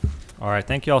 Bill. All right,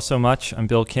 thank you all so much. I'm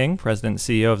Bill King, President and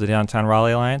CEO of the Downtown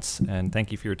Raleigh Alliance, and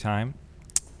thank you for your time.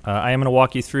 I am going to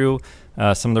walk you through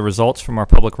some of the results from our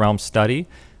public realm study.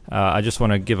 I just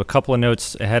want to give a couple of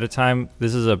notes ahead of time.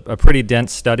 This is a pretty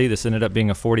dense study. This ended up being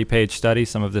a 40-page study.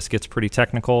 Some of this gets pretty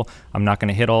technical. I'm not going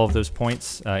to hit all of those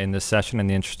points in this session in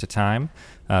the interest of time.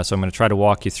 So I'm going to try to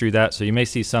walk you through that. So you may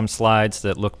see some slides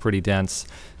that look pretty dense,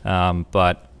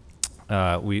 but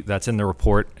that's in the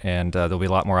report, and there'll be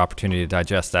a lot more opportunity to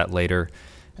digest that later.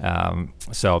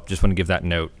 So just want to give that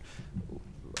note.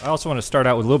 I also want to start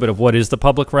out with a little bit of what is the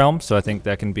public realm. So I think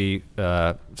that can be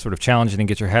sort of challenging to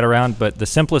get your head around. But the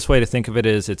simplest way to think of it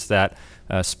is it's that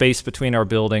space between our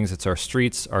buildings. It's our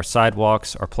streets, our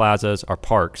sidewalks, our plazas, our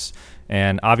parks.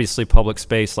 And obviously public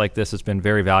space like this has been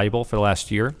very valuable for the last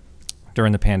year.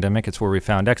 During the pandemic, it's where we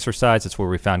found exercise. It's where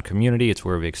we found community. It's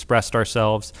where we expressed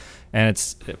ourselves. And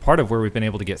it's part of where we've been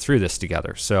able to get through this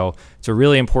together. So it's a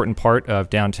really important part of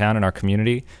downtown and our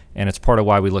community. And it's part of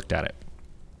why we looked at it.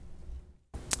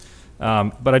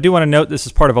 But I do want to note this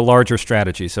is part of a larger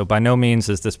strategy. So by no means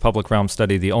is this public realm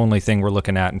study the only thing we're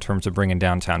looking at in terms of bringing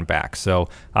downtown back. So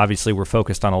obviously we're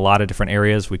focused on a lot of different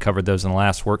areas. We covered those in the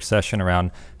last work session around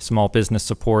small business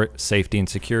support, safety and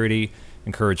security,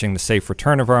 encouraging the safe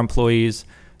return of our employees,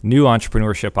 new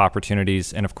entrepreneurship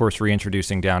opportunities, and of course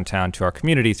reintroducing downtown to our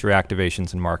community through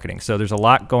activations and marketing. So there's a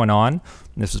lot going on.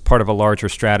 This is part of a larger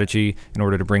strategy in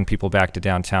order to bring people back to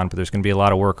downtown, but there's going to be a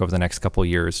lot of work over the next couple of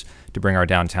years to bring our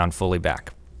downtown fully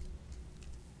back.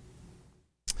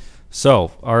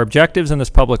 So our objectives in this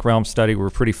public realm study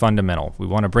were pretty fundamental. We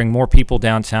want to bring more people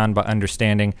downtown by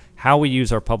understanding how we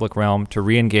use our public realm to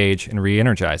re-engage and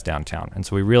re-energize downtown. And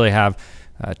so we really have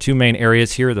two main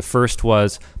areas here. The first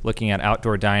was looking at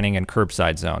outdoor dining and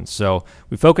curbside zones. So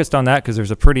we focused on that because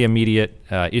there's a pretty immediate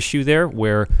issue there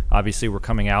where obviously we're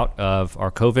coming out of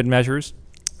our COVID measures.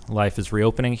 Life is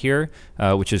reopening here,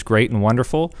 which is great and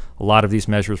wonderful. A lot of these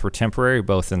measures were temporary,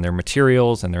 both in their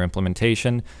materials and their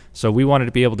implementation. So we wanted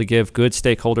to be able to give good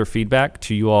stakeholder feedback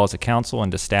to you all as a council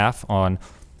and to staff on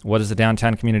what does the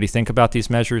downtown community think about these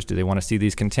measures? Do they want to see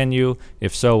these continue?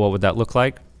 If so, what would that look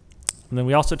like? And then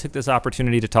we also took this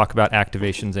opportunity to talk about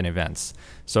activations and events.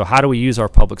 So how do we use our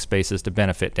public spaces to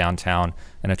benefit downtown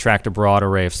and attract a broad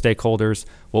array of stakeholders?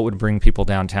 What would bring people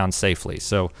downtown safely?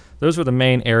 So those were the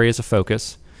main areas of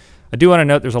focus. I do want to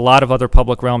note there's a lot of other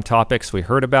public realm topics we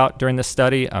heard about during this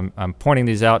study. I'm pointing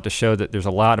these out to show that there's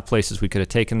a lot of places we could have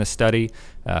taken this study.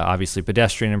 Obviously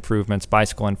pedestrian improvements,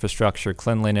 bicycle infrastructure,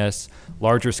 cleanliness,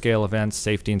 larger scale events,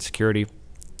 safety and security.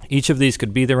 Each of these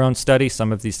could be their own study.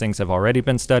 Some of these things have already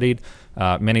been studied.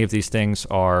 Many of these things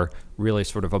are really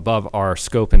sort of above our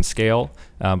scope and scale,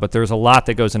 but there's a lot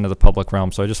that goes into the public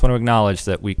realm. So I just want to acknowledge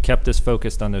that we kept this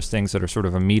focused on those things that are sort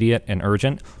of immediate and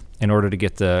urgent in order to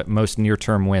get the most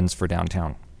near-term wins for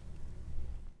downtown.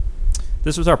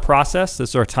 This was our process. This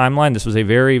is our timeline. This was a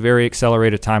very, very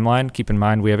accelerated timeline. Keep in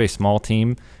mind we have a small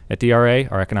team at DRA.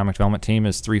 Our economic development team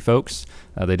is 3 folks.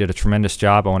 They did a tremendous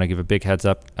job. I want to give a big heads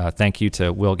up. Thank you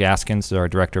to Will Gaskins, our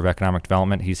Director of Economic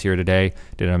Development. He's here today.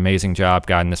 Did an amazing job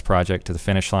guiding this project to the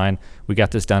finish line. We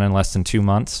got this done in less than 2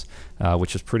 months,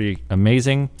 which is pretty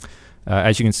amazing.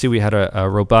 As you can see, we had a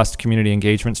robust community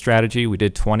engagement strategy. We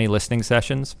did 20 listening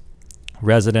sessions.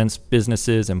 Residents,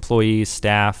 businesses, employees,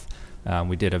 staff.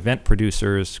 We did event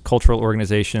producers, cultural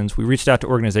organizations. We reached out to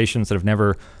organizations that have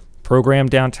never programmed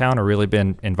downtown or really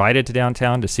been invited to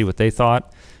downtown to see what they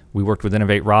thought. We worked with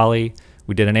Innovate Raleigh.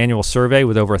 We did an annual survey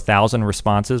with over 1,000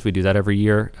 responses. We do that every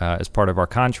year as part of our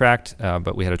contract,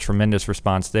 but we had a tremendous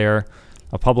response there.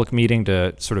 A public meeting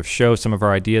to sort of show some of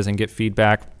our ideas and get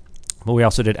feedback. But we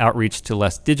also did outreach to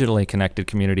less digitally connected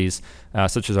communities,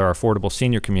 such as our affordable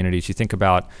senior communities. You think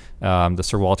about the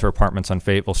Sir Walter Apartments on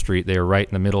Fayetteville Street. They are right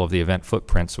in the middle of the event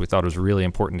footprint, so we thought it was really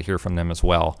important to hear from them as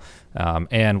well.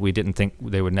 And we didn't think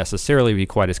they would necessarily be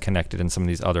quite as connected in some of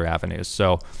these other avenues.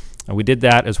 So we did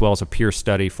that as well as a peer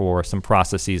study for some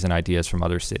processes and ideas from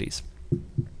other cities.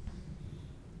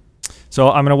 So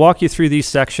I'm going to walk you through these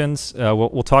sections.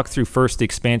 We'll talk through first the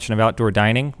expansion of outdoor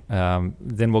dining.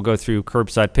 Then we'll go through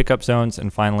curbside pickup zones.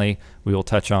 And finally, we will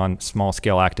touch on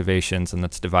small-scale activations, and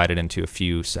that's divided into a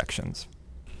few sections.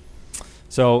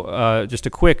 So just a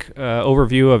quick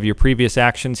overview of your previous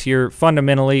actions here.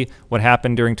 Fundamentally, what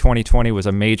happened during 2020 was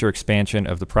a major expansion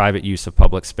of the private use of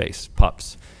public space,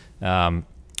 PUPs.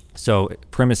 So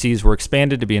premises were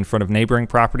expanded to be in front of neighboring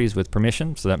properties with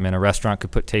permission. So that meant a restaurant could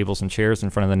put tables and chairs in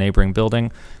front of the neighboring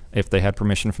building if they had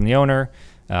permission from the owner.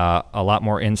 A lot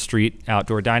more in-street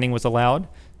outdoor dining was allowed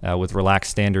with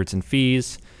relaxed standards and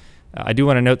fees. I do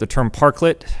want to note the term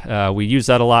parklet. We use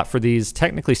that a lot for these.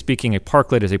 Technically speaking, a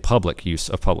parklet is a public use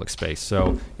of public space.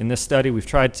 So in this study, we've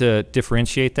tried to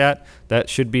differentiate that. That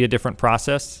should be a different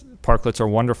process. Parklets are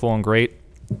wonderful and great.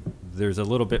 There's a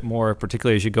little bit more,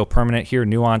 particularly as you go permanent here,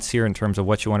 nuance here in terms of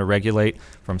what you want to regulate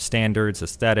from standards,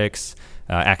 aesthetics,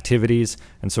 activities.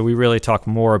 And so we really talk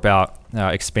more about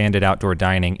expanded outdoor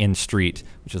dining in street,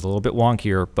 which is a little bit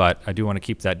wonkier, but I do want to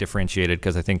keep that differentiated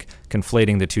because I think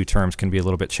conflating the two terms can be a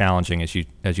little bit challenging as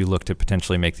you look to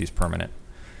potentially make these permanent.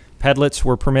 Pedlets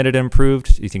were permitted and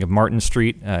improved. You think of Martin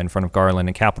Street in front of Garland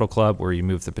and Capitol Club, where you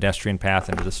move the pedestrian path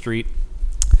into the street.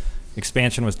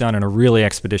 Expansion was done in a really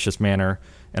expeditious manner.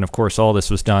 And of course, all this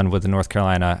was done with the North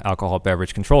Carolina Alcohol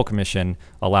Beverage Control Commission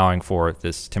allowing for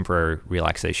this temporary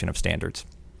relaxation of standards.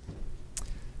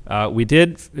 We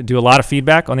did do a lot of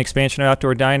feedback on the expansion of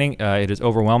outdoor dining. It is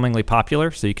overwhelmingly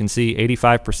popular. So you can see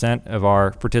 85% of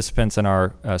our participants in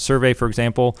our survey, for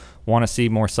example, want to see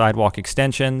more sidewalk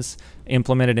extensions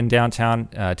implemented in downtown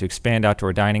to expand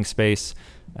outdoor dining space,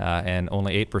 and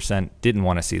only 8% didn't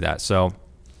want to see that. So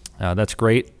that's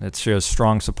great. It shows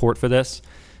strong support for this.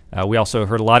 We also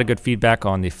heard a lot of good feedback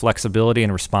on the flexibility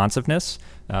and responsiveness.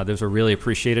 Those are really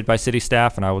appreciated by city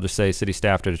staff, and I will just say city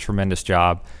staff did a tremendous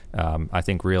job. I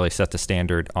think really set the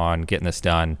standard on getting this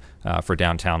done for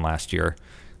downtown last year.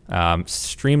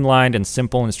 Streamlined and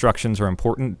simple instructions are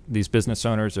important. These business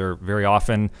owners are very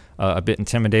often a bit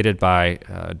intimidated by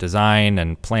design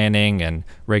and planning and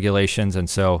regulations, and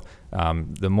so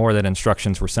the more that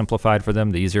instructions were simplified for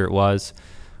them, the easier it was.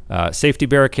 Safety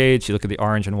barricades, you look at the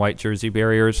orange and white jersey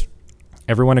barriers.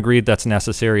 Everyone agreed that's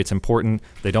necessary, it's important.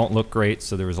 They don't look great,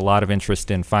 so there was a lot of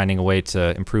interest in finding a way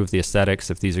to improve the aesthetics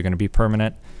if these are going to be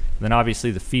permanent. And then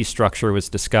obviously the fee structure was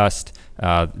discussed.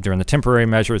 During the temporary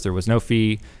measures, there was no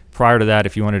fee. Prior to that,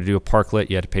 if you wanted to do a parklet,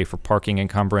 you had to pay for parking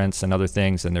encumbrance and other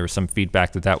things, and there was some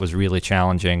feedback that that was really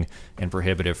challenging and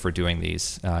prohibitive for doing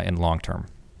these in long term.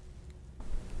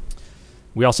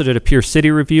 We also did a peer city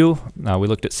review. We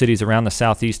looked at cities around the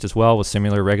Southeast as well with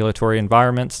similar regulatory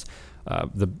environments.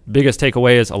 The biggest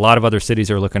takeaway is a lot of other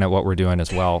cities are looking at what we're doing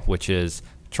as well, which is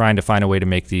trying to find a way to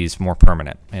make these more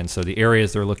permanent. And so the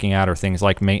areas they're looking at are things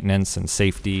like maintenance and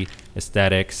safety,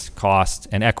 aesthetics, cost,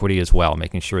 and equity as well,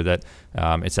 making sure that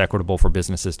it's equitable for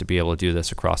businesses to be able to do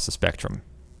this across the spectrum.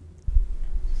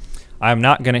 I'm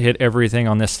not going to hit everything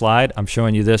on this slide. I'm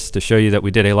showing you this to show you that we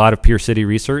did a lot of peer city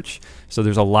research. So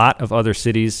there's a lot of other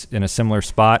cities in a similar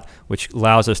spot, which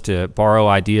allows us to borrow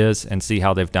ideas and see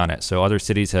how they've done it. So other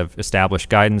cities have established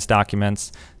guidance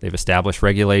documents. They've established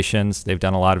regulations. They've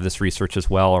done a lot of this research as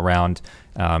well around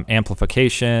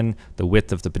amplification, the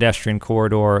width of the pedestrian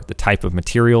corridor, the type of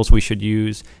materials we should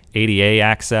use, ADA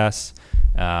access,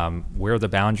 where the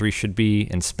boundaries should be,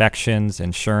 inspections,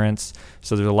 insurance.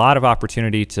 So there's a lot of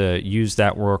opportunity to use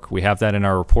that work. We have that in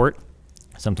our report,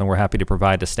 something we're happy to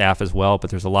provide to staff as well, but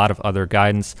there's a lot of other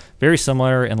guidance, very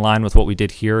similar in line with what we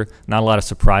did here. Not a lot of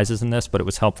surprises in this, but it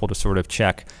was helpful to sort of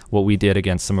check what we did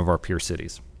against some of our peer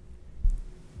cities.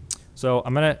 So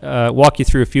I'm going to walk you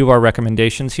through a few of our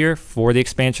recommendations here for the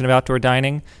expansion of outdoor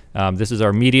dining. This is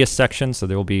our media section, so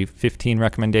there will be 15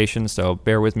 recommendations, so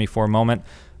bear with me for a moment.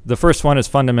 The first one is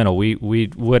fundamental. We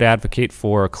would advocate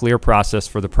for a clear process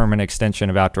for the permanent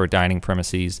extension of outdoor dining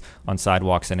premises on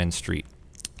sidewalks and in street.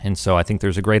 And so I think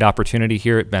there's a great opportunity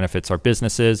here. It benefits our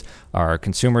businesses. Our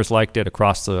consumers liked it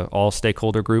across all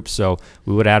stakeholder groups. So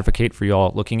we would advocate for you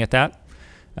all looking at that.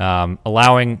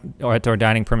 Allowing outdoor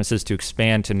dining premises to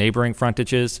expand to neighboring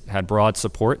frontages had broad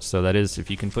support. So that is,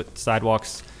 if you can put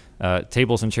sidewalks,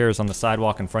 tables and chairs on the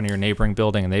sidewalk in front of your neighboring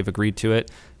building and they've agreed to it,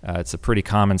 it's a pretty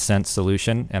common sense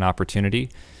solution and opportunity.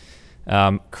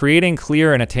 Creating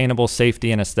clear and attainable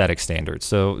safety and aesthetic standards.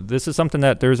 So this is something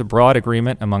that there's a broad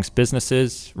agreement amongst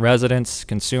businesses, residents,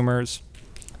 consumers,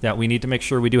 that we need to make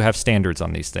sure we do have standards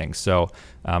on these things. So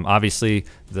obviously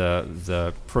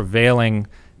the prevailing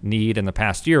need in the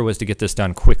past year was to get this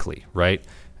done quickly, right?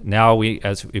 Now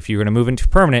if you're going to move into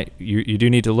permanent, you do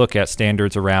need to look at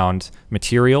standards around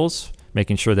materials,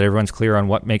 making sure that everyone's clear on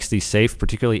what makes these safe,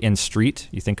 particularly in street.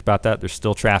 You think about that, there's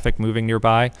still traffic moving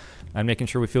nearby, and making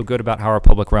sure we feel good about how our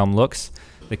public realm looks.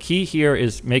 The key here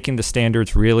is making the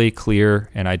standards really clear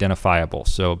and identifiable.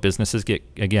 So businesses get,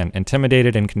 again,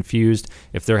 intimidated and confused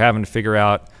if they're having to figure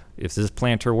out if this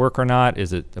planter work or not.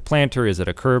 Is it a planter? Is it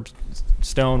a curb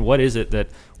stone? What is it that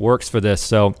works for this?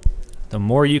 So the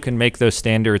more you can make those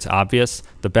standards obvious,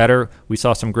 the better. We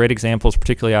saw some great examples,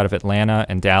 particularly out of Atlanta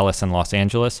and Dallas and Los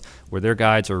Angeles, where their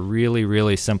guides are really,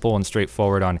 really simple and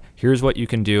straightforward on here's what you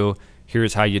can do,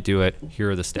 here's how you do it,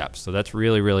 here are the steps. So that's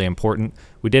really, really important.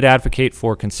 We did advocate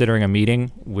for considering a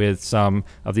meeting with some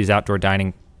of these outdoor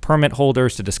dining permit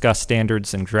holders to discuss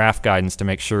standards and draft guidance to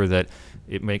make sure that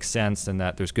it makes sense and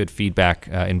that there's good feedback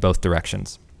in both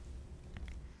directions.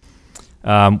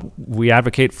 We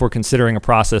advocate for considering a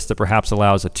process that perhaps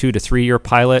allows a 2 to 3 year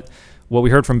pilot. What we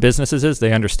heard from businesses is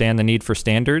they understand the need for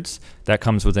standards. That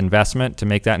comes with investment. To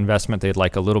make that investment, they'd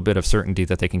like a little bit of certainty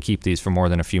that they can keep these for more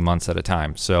than a few months at a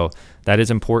time. So that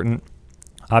is important.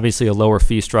 Obviously, a lower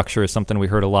fee structure is something we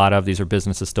heard a lot of. These are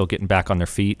businesses still getting back on their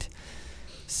feet.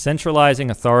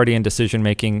 Centralizing authority and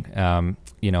decision-making,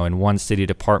 in one city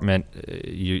department,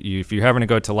 if you're having to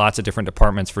go to lots of different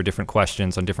departments for different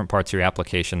questions on different parts of your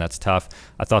application, that's tough.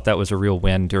 I thought that was a real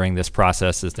win during this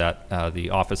process, is that the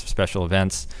Office of Special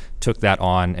Events took that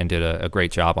on and did a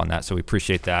great job on that, so we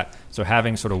appreciate that. So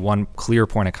having sort of one clear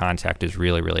point of contact is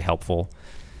really, really helpful.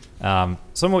 Some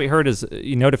of what we heard is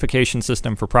a notification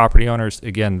system for property owners.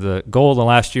 Again, the goal of the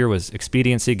last year was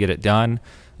expediency, get it done,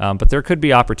 but there could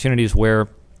be opportunities where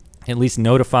at least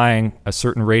notifying a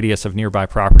certain radius of nearby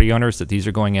property owners that these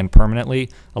are going in permanently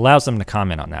allows them to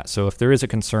comment on that. So if there is a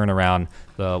concern around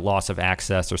the loss of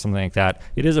access or something like that,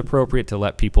 it is appropriate to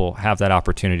let people have that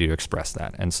opportunity to express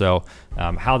that. And so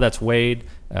how that's weighed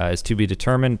is to be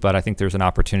determined, but I think there's an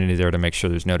opportunity there to make sure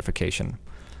there's notification.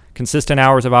 Consistent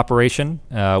hours of operation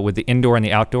with the indoor and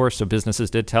the outdoor. So businesses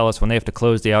did tell us when they have to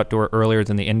close the outdoor earlier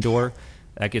than the indoor,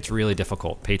 that gets really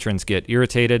difficult. Patrons get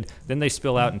irritated, then they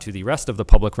spill out into the rest of the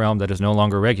public realm that is no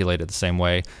longer regulated the same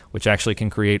way, which actually can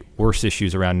create worse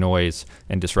issues around noise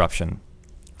and disruption,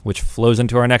 which flows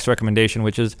into our next recommendation,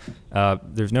 which is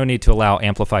there's no need to allow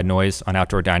amplified noise on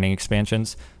outdoor dining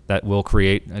expansions. That will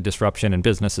create a disruption, and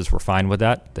businesses were fine with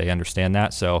that. They understand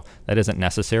that, so that isn't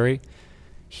necessary.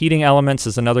 Heating elements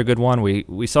is another good one.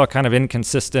 We saw kind of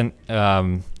inconsistent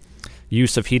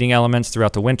use of heating elements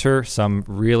throughout the winter. Some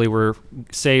really were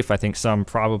safe. I think some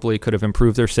probably could have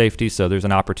improved their safety, so there's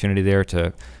an opportunity there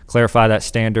to clarify that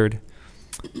standard.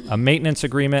 A maintenance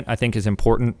agreement, I think, is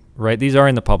important, right? These are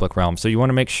in the public realm, so you want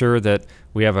to make sure that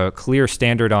we have a clear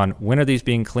standard on when are these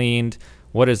being cleaned,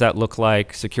 what does that look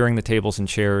like, securing the tables and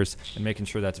chairs, and making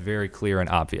sure that's very clear and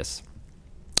obvious.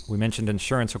 We mentioned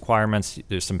insurance requirements.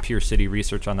 There's some Peer City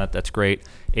research on that. That's great.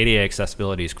 ADA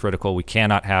accessibility is critical. We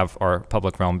cannot have our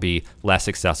public realm be less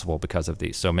accessible because of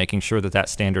these. So making sure that that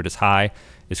standard is high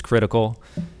is critical.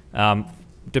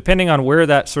 Depending on where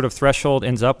that sort of threshold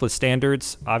ends up with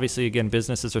standards, obviously, again,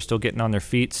 businesses are still getting on their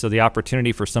feet. So the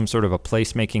opportunity for some sort of a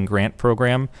placemaking grant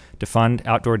program to fund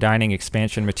outdoor dining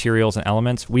expansion materials and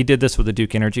elements. We did this with the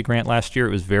Duke Energy grant last year.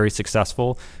 It was very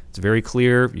successful. It's very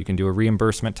clear. You can do a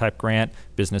reimbursement type grant.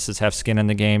 Businesses have skin in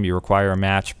the game. You require a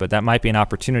match, but that might be an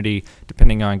opportunity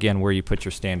depending on, again, where you put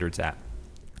your standards at.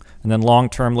 And then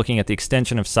long-term, looking at the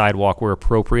extension of sidewalk where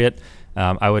appropriate.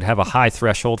 I would have a high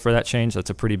threshold for that change. That's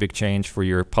a pretty big change for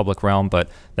your public realm, but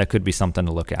that could be something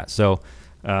to look at. So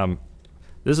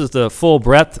this is the full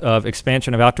breadth of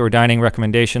expansion of outdoor dining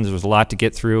recommendations. There's a lot to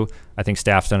get through. I think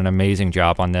staff's done an amazing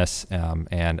job on this,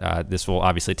 and this will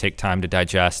obviously take time to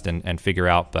digest and figure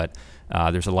out, but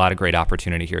there's a lot of great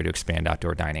opportunity here to expand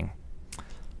outdoor dining.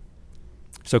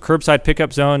 So curbside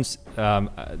pickup zones,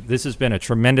 this has been a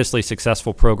tremendously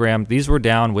successful program. These were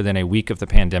down within a week of the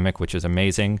pandemic, which is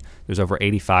amazing. There's over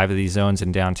 85 of these zones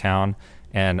in downtown,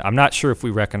 and I'm not sure if we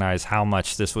recognize how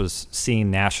much this was seen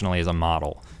nationally as a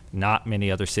model. Not many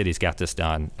other cities got this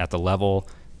done at the level,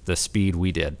 the speed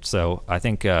we did. So I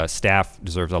think staff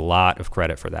deserves a lot of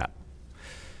credit for that.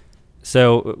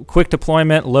 So quick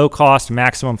deployment, low cost,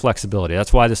 maximum flexibility.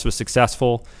 That's why this was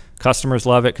successful. Customers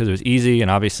love it because it was easy,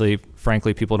 and obviously,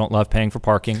 frankly, people don't love paying for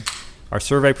parking. Our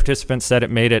survey participants said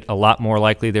it made it a lot more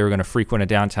likely they were going to frequent a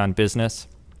downtown business.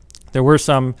 There were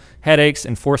some headaches.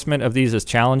 Enforcement of these is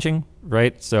challenging,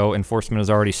 right? So enforcement is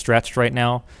already stretched right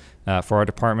now for our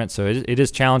department. So it is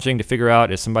challenging to figure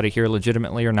out is somebody here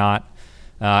legitimately or not.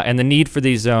 And the need for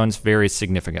these zones varies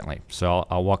significantly. So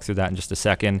I'll walk through that in just a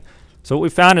second. So what we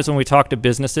found is when we talk to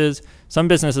businesses, some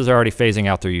businesses are already phasing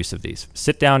out their use of these.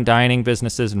 Sit-down dining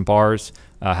businesses and bars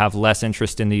have less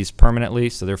interest in these permanently,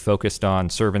 so they're focused on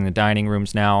serving the dining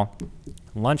rooms now.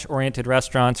 Lunch-oriented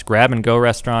restaurants, grab-and-go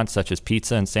restaurants such as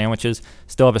pizza and sandwiches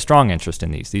still have a strong interest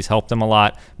in these. These help them a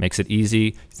lot, makes it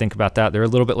easy. Think about that. They're a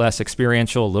little bit less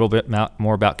experiential, a little bit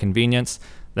more about convenience.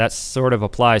 That sort of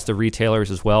applies to retailers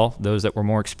as well. Those that were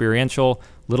more experiential,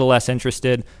 a little less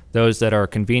interested. Those that are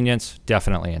convenience,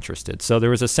 definitely interested. So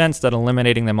there was a sense that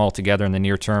eliminating them altogether in the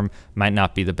near term might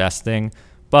not be the best thing.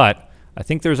 But I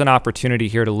think there's an opportunity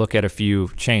here to look at a few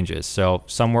changes. So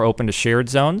some were open to shared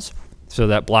zones so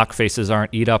that block faces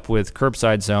aren't eat up with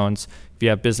curbside zones. If you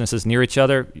have businesses near each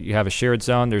other, you have a shared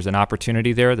zone, there's an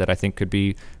opportunity there that I think could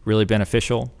be really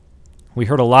beneficial. We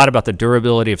heard a lot about the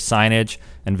durability of signage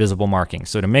and visible marking.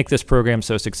 So to make this program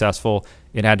so successful,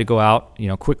 it had to go out,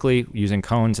 quickly using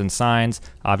cones and signs.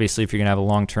 Obviously, if you're going to have a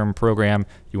long-term program,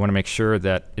 you want to make sure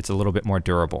that it's a little bit more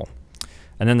durable.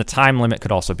 And then the time limit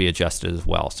could also be adjusted as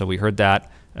well. So we heard that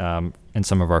in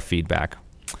some of our feedback.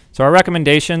 So our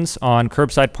recommendations on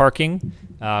curbside parking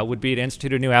would be to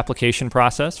institute a new application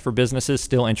process for businesses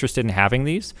still interested in having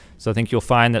these. So I think you'll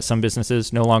find that some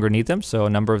businesses no longer need them, so a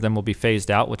number of them will be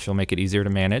phased out, which will make it easier to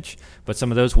manage. But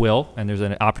some of those will, and there's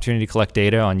an opportunity to collect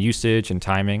data on usage and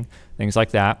timing, things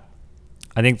like that.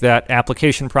 I think that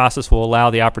application process will allow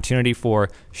the opportunity for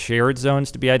shared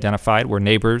zones to be identified where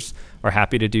neighbors are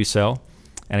happy to do so.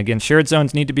 And again, shared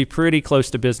zones need to be pretty close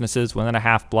to businesses, within a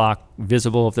half block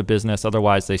visible of the business.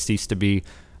 Otherwise, they cease to be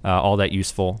all that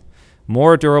useful.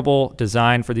 More durable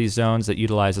design for these zones that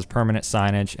utilizes permanent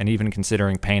signage, and even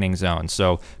considering painting zones.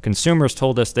 So consumers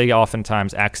told us they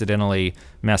oftentimes accidentally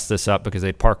messed this up because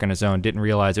they'd park in a zone, didn't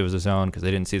realize it was a zone because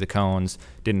they didn't see the cones,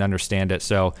 didn't understand it.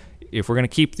 So if we're going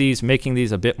to keep these, making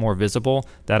these a bit more visible,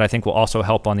 that I think will also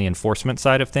help on the enforcement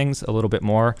side of things a little bit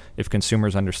more if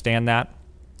consumers understand that.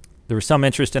 There was some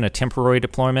interest in a temporary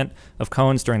deployment of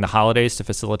cones during the holidays to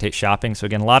facilitate shopping. So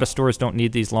again, a lot of stores don't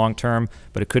need these long term,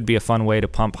 but it could be a fun way to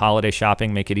pump holiday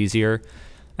shopping, make it easier.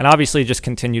 And obviously just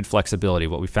continued flexibility.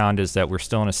 What we found is that we're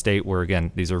still in a state where,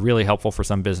 again, these are really helpful for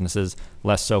some businesses,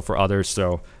 less so for others.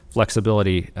 So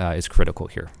flexibility is critical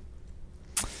here.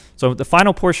 So the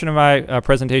final portion of my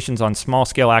presentation is on small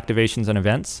scale activations and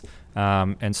events.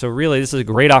 And so really this is a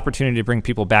great opportunity to bring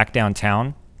people back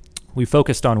downtown. We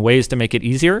focused on ways to make it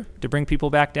easier to bring people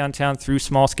back downtown through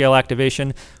small scale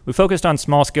activation. We focused on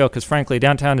small scale because frankly,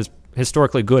 downtown is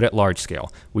historically good at large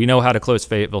scale. We know how to close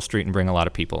Fayetteville Street and bring a lot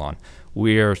of people on.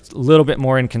 We're a little bit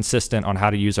more inconsistent on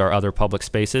how to use our other public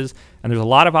spaces. And there's a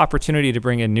lot of opportunity to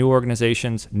bring in new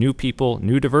organizations, new people,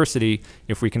 new diversity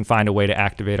if we can find a way to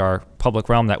activate our public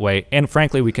realm that way. And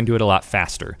frankly, we can do it a lot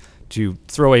faster. To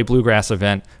throw a bluegrass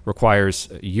event requires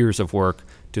years of work.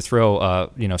 To throw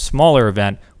a smaller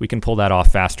event, we can pull that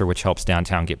off faster, which helps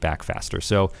downtown get back faster.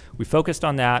 So we focused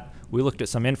on that. We looked at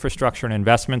some infrastructure and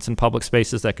investments in public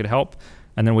spaces that could help.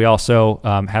 And then we also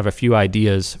have a few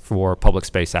ideas for public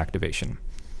space activation.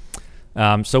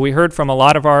 So we heard from a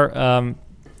lot of our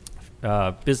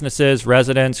businesses,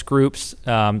 residents, groups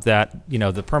that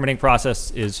the permitting process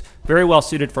is very well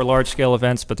suited for large scale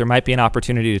events, but there might be an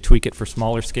opportunity to tweak it for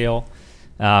smaller scale.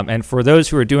 And for those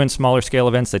who are doing smaller scale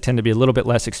events, they tend to be a little bit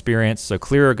less experienced. So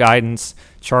clearer guidance,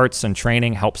 charts, and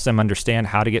training helps them understand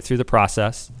how to get through the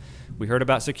process. We heard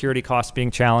about security costs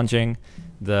being challenging,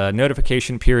 the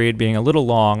notification period being a little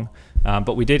long,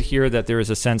 but we did hear that there is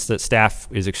a sense that staff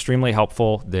is extremely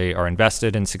helpful. They are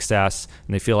invested in success,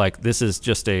 and they feel like this is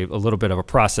just a little bit of a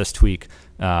process tweak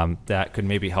that could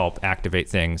maybe help activate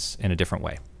things in a different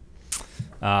way.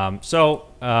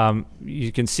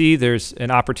 You can see there's an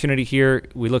opportunity here.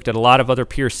 We looked at a lot of other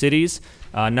peer cities.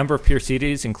 A number of peer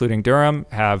cities, including Durham,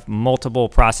 have multiple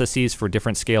processes for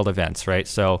different scaled events, right?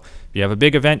 So if you have a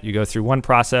big event, you go through one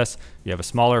process. If you have a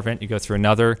smaller event, you go through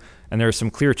another. And there are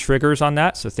some clear triggers on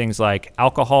that. So things like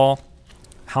alcohol,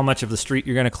 how much of the street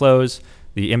you're going to close,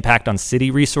 the impact on city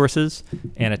resources,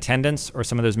 and attendance are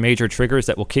some of those major triggers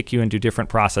that will kick you into different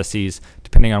processes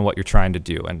depending on what you're trying to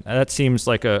do. And that seems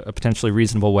like a potentially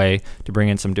reasonable way to bring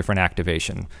in some different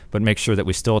activation, but make sure that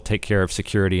we still take care of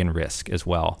security and risk as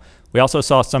well. We also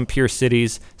saw some peer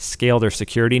cities scale their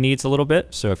security needs a little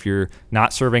bit. So if you're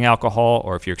not serving alcohol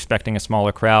or if you're expecting a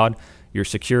smaller crowd, your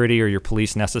security or your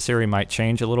police necessary might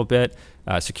change a little bit.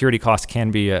 Security costs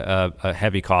can be a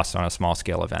heavy cost on a small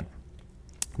scale event.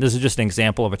 This is just an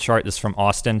example of a chart. This is from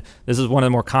Austin. This is one of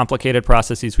the more complicated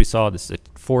processes we saw. This is a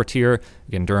 4-tier.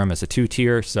 Again, Durham is a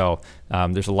 2-tier. So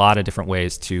there's a lot of different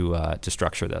ways to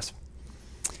structure this.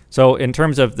 So in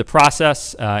terms of the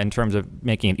process, in terms of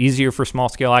making it easier for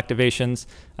small-scale activations,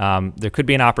 there could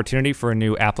be an opportunity for a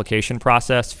new application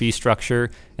process, fee structure,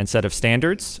 and set of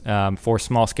standards for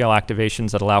small-scale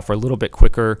activations that allow for a little bit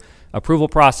quicker approval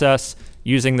process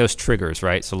using those triggers,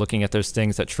 right? So looking at those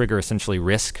things that trigger essentially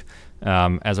risk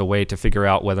as a way to figure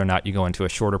out whether or not you go into a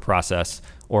shorter process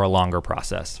or a longer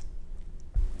process.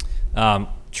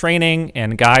 Training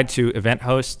and guide to event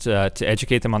hosts to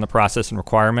educate them on the process and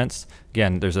requirements.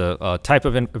 Again, there's a type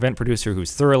of event producer who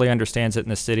thoroughly understands it in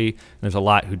the city, and there's a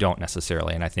lot who don't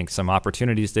necessarily. And I think some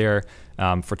opportunities there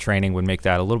for training would make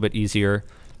that a little bit easier.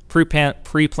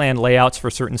 Pre-planned layouts for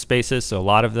certain spaces, so a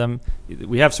lot of them,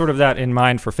 we have sort of that in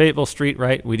mind for Fayetteville Street,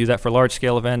 right? We do that for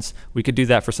large-scale events. We could do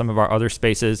that for some of our other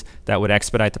spaces. That would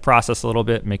expedite the process a little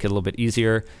bit, make it a little bit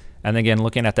easier. And again,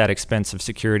 looking at that expense of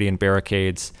security and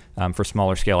barricades for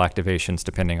smaller scale activations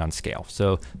depending on scale.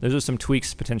 So those are some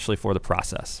tweaks potentially for the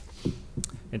process.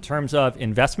 In terms of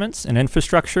investments and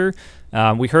infrastructure,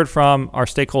 we heard from our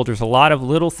stakeholders a lot of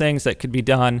little things that could be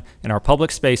done in our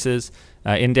public spaces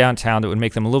in downtown that would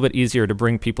make them a little bit easier to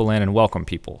bring people in and welcome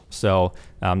people. So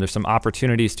there's some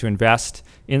opportunities to invest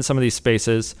in some of these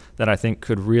spaces that I think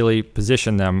could really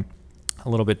position them a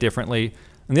little bit differently.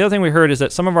 And the other thing we heard is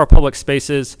that some of our public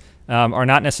spaces are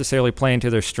not necessarily playing to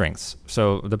their strengths.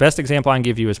 So the best example I can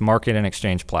give you is Market and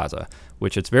Exchange Plaza,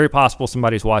 which it's very possible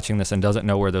somebody's watching this and doesn't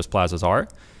know where those plazas are.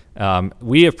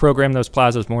 We have programmed those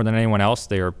plazas more than anyone else.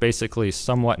 They are basically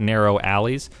somewhat narrow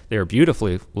alleys. They are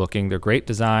beautifully looking. They're great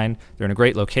design. They're in a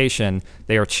great location.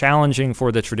 They are challenging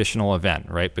for the traditional event,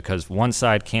 right? Because one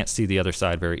side can't see the other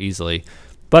side very easily.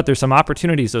 But there's some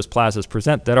opportunities those plazas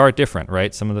present that are different,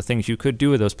 right? Some of the things you could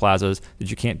do with those plazas that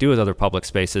you can't do with other public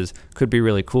spaces could be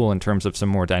really cool in terms of some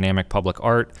more dynamic public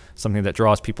art, something that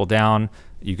draws people down.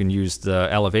 You can use the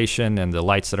elevation and the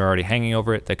lights that are already hanging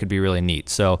over it. That could be really neat.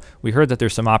 So we heard that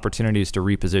there's some opportunities to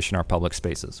reposition our public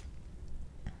spaces.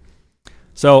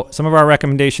 So some of our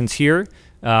recommendations here.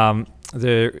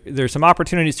 There's some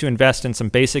opportunities to invest in some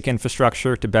basic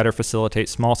infrastructure to better facilitate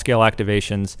small-scale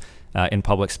activations in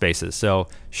public spaces. So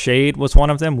shade was one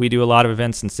of them. We do a lot of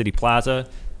events in City Plaza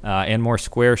and more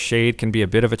square. Shade can be a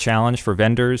bit of a challenge for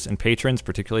vendors and patrons,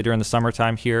 particularly during the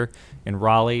summertime here in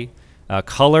Raleigh.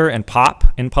 Color and pop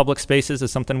in public spaces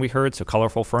is something we heard. So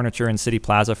colorful furniture in City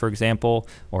Plaza, for example,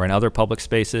 or in other public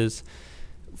spaces.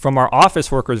 From our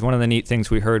office workers, one of the neat things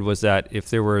we heard was that if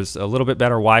there was a little bit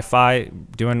better Wi-Fi,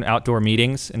 doing outdoor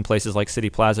meetings in places like City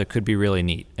Plaza could be really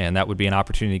neat. And that would be an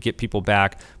opportunity to get people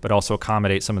back, but also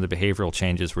accommodate some of the behavioral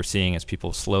changes we're seeing as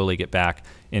people slowly get back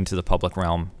into the public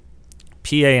realm.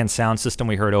 PA and sound system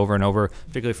we heard over and over,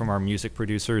 particularly from our music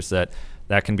producers, that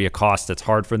can be a cost that's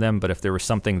hard for them, but if there was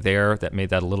something there that made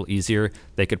that a little easier,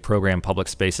 they could program public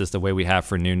spaces the way we have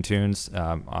for Noon Tunes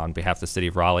on behalf of the city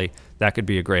of Raleigh. That could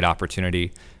be a great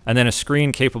opportunity. And then a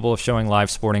screen capable of showing live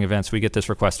sporting events. We get this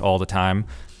request all the time.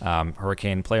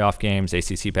 Hurricane playoff games,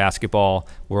 ACC basketball,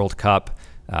 World Cup.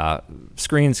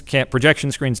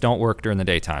 Projection screens don't work during the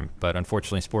daytime, but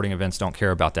unfortunately sporting events don't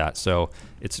care about that. So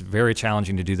it's very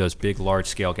challenging to do those big,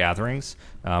 large-scale gatherings,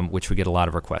 which we get a lot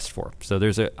of requests for. So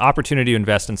there's an opportunity to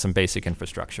invest in some basic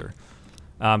infrastructure.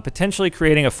 Potentially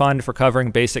creating a fund for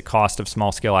covering basic cost of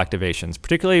small-scale activations,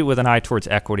 particularly with an eye towards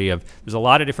equity of there's a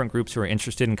lot of different groups who are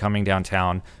interested in coming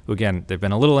downtown who, again, they've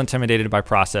been a little intimidated by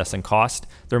process and cost.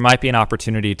 There might be an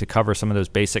opportunity to cover some of those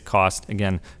basic costs.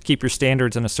 Again, keep your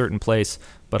standards in a certain place,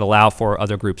 but allow for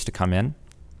other groups to come in.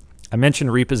 I mentioned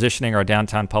repositioning our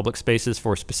downtown public spaces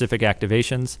for specific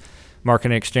activations. Market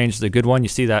and Exchange is a good one. You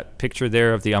see that picture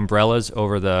there of the umbrellas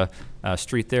over the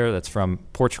street there. That's from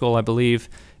Portugal, I believe.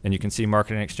 And you can see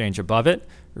Market and Exchange above it,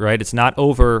 right? It's not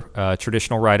over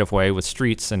traditional right-of-way with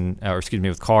streets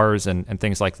with cars and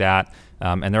things like that.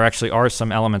 And there actually are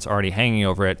some elements already hanging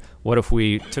over it. What if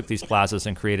we took these plazas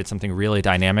and created something really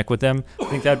dynamic with them? I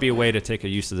think that'd be a way to take a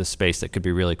use of this space that could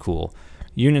be really cool.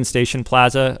 Union Station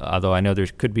Plaza, although I know there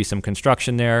could be some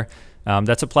construction there.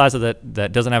 That's a plaza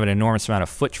that doesn't have an enormous amount of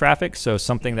foot traffic, so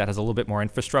something that has a little bit more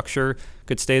infrastructure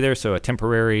could stay there. So a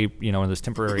temporary, one of those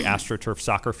temporary AstroTurf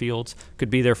soccer fields could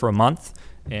be there for a month,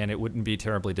 and it wouldn't be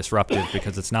terribly disruptive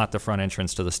because it's not the front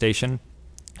entrance to the station.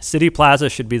 City Plaza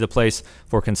should be the place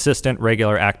for consistent,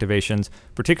 regular activations,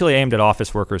 particularly aimed at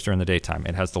office workers during the daytime.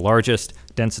 It has the largest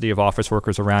density of office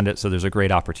workers around it, so there's a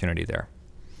great opportunity there.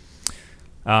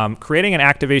 Creating an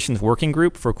activations working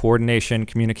group for coordination,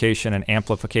 communication, and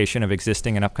amplification of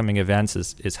existing and upcoming events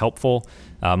is helpful.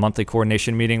 Monthly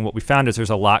coordination meeting. What we found is there's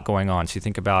a lot going on. So you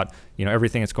think about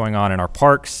everything that's going on in our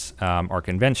parks, our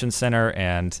convention center,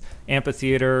 and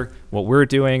amphitheater. What we're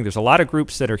doing. There's a lot of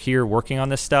groups that are here working on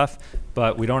this stuff,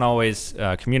 but we don't always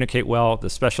communicate well. The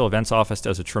Special Events Office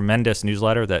does a tremendous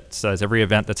newsletter that says every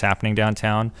event that's happening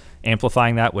downtown.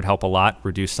 Amplifying that would help a lot,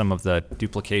 reduce some of the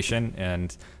duplication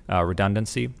and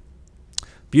redundancy.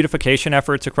 Beautification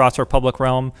efforts across our public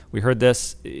realm. We heard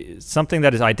this, something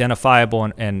that is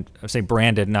identifiable and I say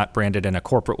branded, not branded in a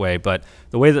corporate way, but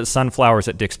the way that the sunflowers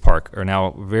at Dix Park are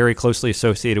now very closely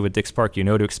associated with Dix Park, you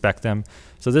know to expect them.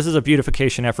 So this is a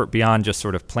beautification effort beyond just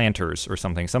sort of planters or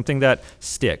something that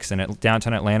sticks. And at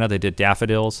downtown Atlanta, they did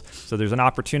daffodils. So there's an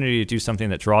opportunity to do something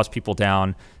that draws people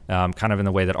down, kind of in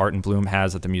the way that Art and Bloom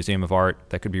has at the Museum of Art.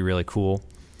 That could be really cool.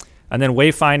 And then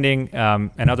wayfinding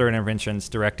and other interventions,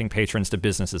 directing patrons to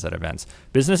businesses at events.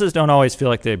 Businesses don't always feel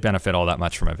like they benefit all that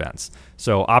much from events.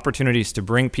 So opportunities to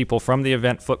bring people from the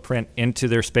event footprint into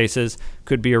their spaces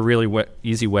could be a really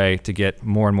easy way to get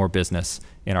more and more business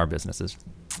in our businesses.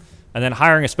 And then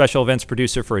hiring a special events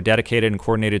producer for a dedicated and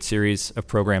coordinated series of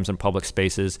programs in public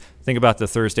spaces. Think about the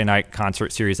Thursday night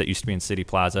concert series that used to be in City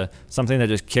Plaza, something that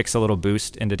just kicks a little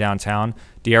boost into downtown.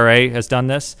 DRA has done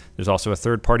this. There's also a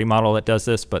third-party model that does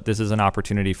this, but this is an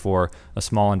opportunity for a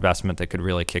small investment that could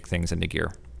really kick things into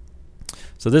gear.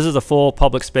 So this is a full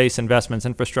public space investments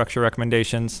infrastructure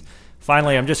recommendations.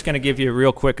 Finally, I'm just going to give you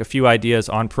real quick a few ideas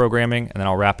on programming, and then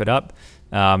I'll wrap it up.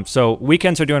 So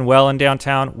weekends are doing well in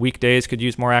downtown. Weekdays could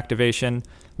use more activation.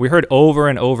 We heard over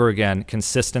and over again,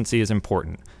 consistency is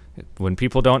important. When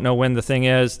people don't know when the thing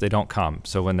is, they don't come.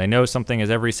 So when they know something is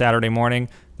every Saturday morning,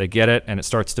 they get it, and it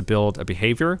starts to build a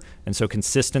behavior. And so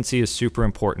consistency is super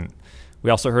important. We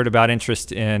also heard about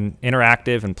interest in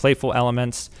interactive and playful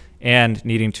elements and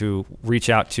needing to reach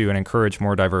out to and encourage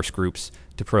more diverse groups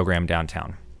to program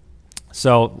downtown.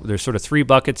 So there's sort of three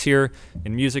buckets here.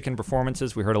 In music and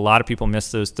performances, we heard a lot of people miss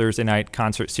those Thursday night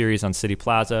concert series on City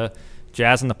Plaza.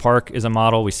 Jazz in the Park is a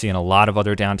model we see in a lot of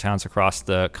other downtowns across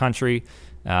the country.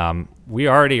 We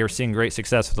already are seeing great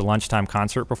success with the lunchtime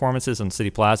concert performances on City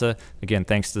Plaza. Again,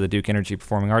 thanks to the Duke Energy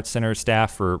Performing Arts Center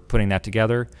staff for putting that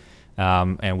together.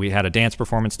 And we had a dance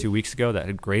performance 2 weeks ago that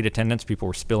had great attendance. People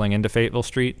were spilling into Fayetteville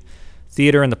Street.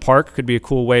 Theater in the park could be a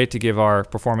cool way to give our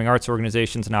performing arts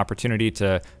organizations an opportunity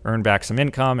to earn back some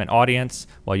income and audience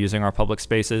while using our public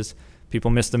spaces. People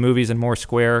miss the movies in Moore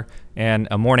Square, and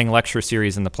a morning lecture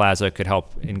series in the plaza could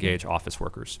help engage office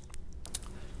workers.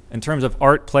 In terms of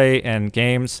art, play, and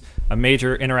games, a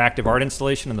major interactive art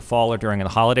installation in the fall or during the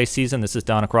holiday season. This is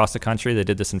done across the country. They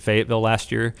did this in Fayetteville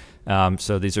last year.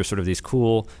 So these are sort of these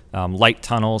cool light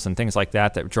tunnels and things like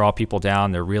that draw people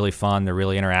down. They're really fun. They're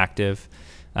really interactive.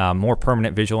 More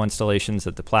permanent visual installations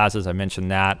at the plazas, I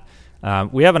mentioned that.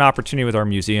 We have an opportunity with our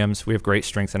museums. We have great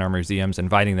strength in our museums.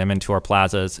 Inviting them into our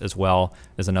plazas as well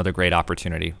is another great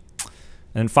opportunity.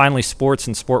 And then finally, sports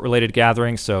and sport-related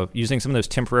gatherings. So using some of those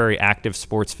temporary active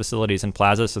sports facilities in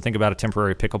plazas. So think about a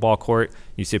temporary pickleball court.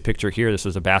 You see a picture here. This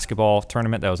was a basketball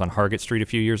tournament that was on Hargett Street a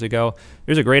few years ago.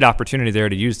 There's a great opportunity there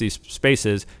to use these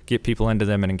spaces, get people into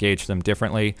them, and engage them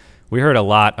differently. We heard a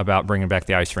lot about bringing back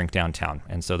the ice rink downtown.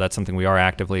 And so that's something we are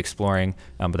actively exploring,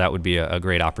 but that would be a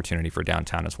great opportunity for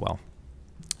downtown as well.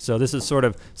 So this is sort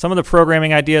of some of the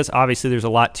programming ideas. Obviously, there's a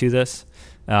lot to this.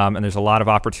 And there's a lot of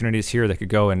opportunities here that could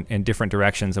go in different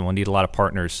directions, and we'll need a lot of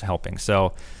partners helping.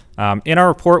 So in our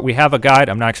report, we have a guide.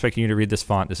 I'm not expecting you to read this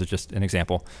font. This is just an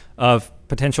example of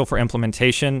potential for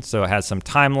implementation. So it has some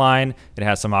timeline. It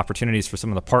has some opportunities for some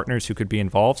of the partners who could be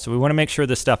involved. So we want to make sure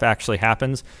this stuff actually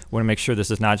happens. We want to make sure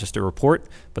this is not just a report,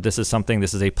 but this is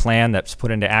a plan that's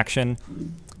put into action.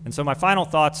 And so my final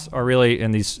thoughts are really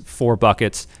in these four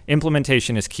buckets.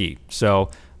 Implementation is key.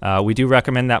 So we do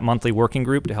recommend that monthly working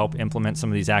group to help implement some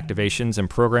of these activations and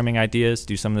programming ideas,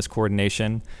 do some of this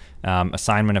coordination.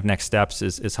 Assignment of next steps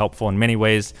is helpful in many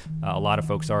ways. A lot of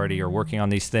folks already are working on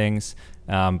these things,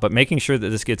 but making sure that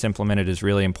this gets implemented is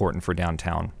really important for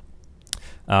downtown.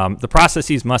 The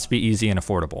processes must be easy and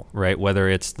affordable, right? Whether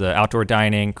it's the outdoor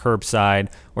dining,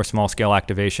 curbside, or small-scale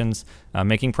activations,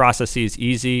 making processes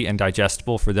easy and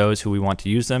digestible for those who we want to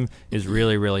use them is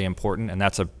really, really important, and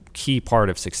that's a key part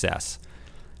of success.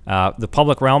 The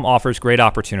public realm offers great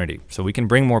opportunity, so we can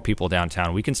bring more people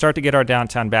downtown. We can start to get our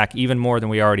downtown back even more than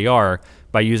we already are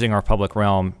by using our public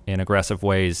realm in aggressive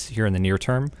ways here in the near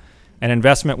term. And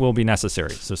investment will be necessary.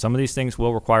 So some of these things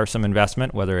will require some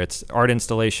investment, whether it's art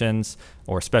installations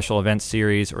or special event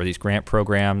series or these grant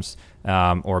programs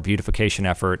or a beautification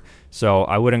effort. So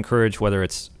I would encourage whether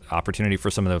it's opportunity for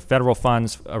some of the federal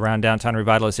funds around downtown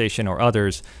revitalization or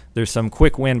others, there's some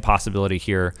quick win possibility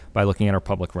here by looking at our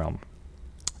public realm.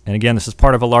 And again, this is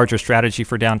part of a larger strategy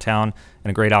for downtown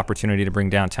and a great opportunity to bring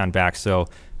downtown back. So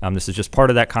this is just part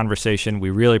of that conversation.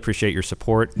 We really appreciate your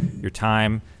support, your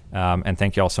time, and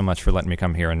thank you all so much for letting me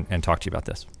come here and talk to you about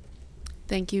this.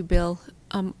 Thank you, Bill.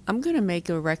 I'm going to make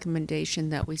a recommendation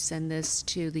that we send this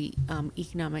to the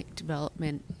Economic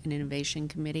Development and Innovation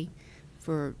Committee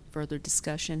for further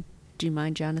discussion. Do you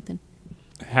mind, Jonathan?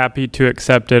 Happy to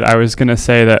accept it. I was going to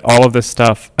say that all of this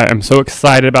stuff, I'm so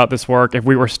excited about this work. If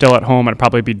we were still at home, I'd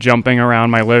probably be jumping around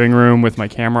my living room with my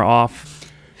camera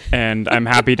off. And I'm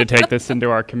happy to take this into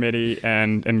our committee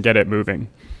and get it moving.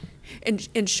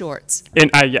 In shorts.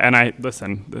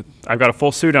 Listen, I've got a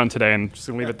full suit on today, and just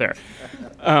going to leave it there.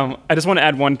 I just want to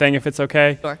add one thing, if it's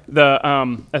okay. Sure.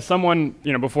 As someone,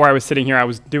 before I was sitting here, I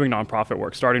was doing nonprofit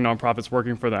work, starting nonprofits,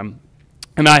 working for them.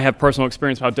 And I have personal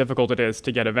experience of how difficult it is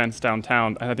to get events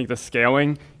downtown. And I think the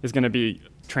scaling is going to be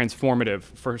transformative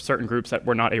for certain groups that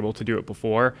were not able to do it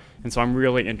before. And so I'm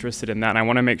really interested in that. And I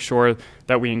want to make sure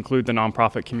that we include the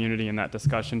nonprofit community in that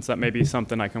discussion. So that may be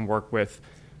something I can work with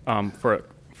for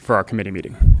our committee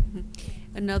meeting.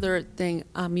 Another thing,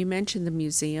 you mentioned the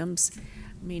museums.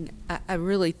 I mean, I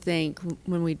really think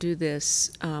when we do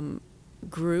this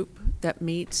group that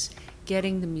meets,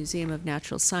 getting the Museum of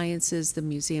Natural Sciences, the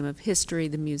Museum of History,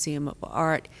 the Museum of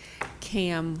Art,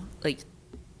 CAM, like,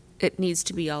 it needs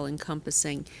to be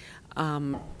all-encompassing.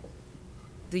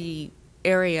 The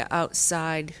area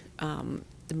outside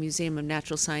the Museum of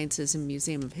Natural Sciences and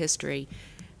Museum of History,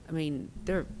 I mean,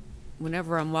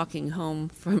 whenever I'm walking home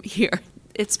from here,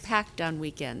 it's packed on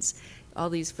weekends. All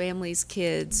these families,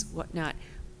 kids, whatnot.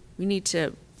 We need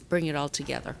to bring it all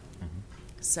together.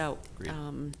 So,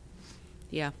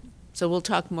 yeah. So we'll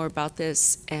talk more about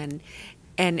this, and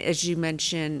as you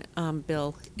mentioned,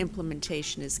 Bill,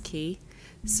 implementation is key.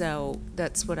 So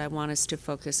that's what I want us to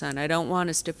focus on. I don't want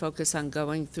us to focus on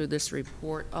going through this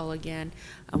report all again.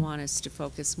 I want us to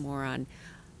focus more on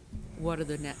what are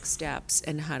the next steps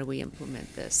and how do we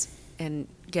implement this, and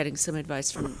getting some advice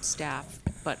from staff.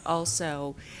 But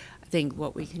also, I think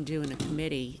what we can do in a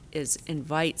committee is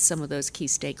invite some of those key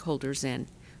stakeholders in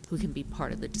who can be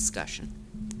part of the discussion.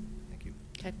 Thank you.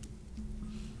 Okay.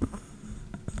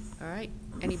 All right.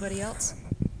 Anybody else?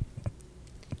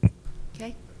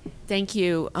 Okay. Thank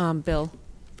you, Bill.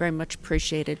 Very much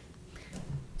appreciated.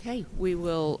 Okay, we're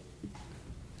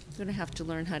going to have to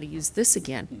learn how to use this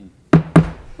again.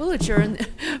 We'll adjourn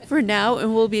for now,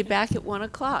 and we'll be back at 1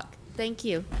 o'clock. Thank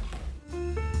you.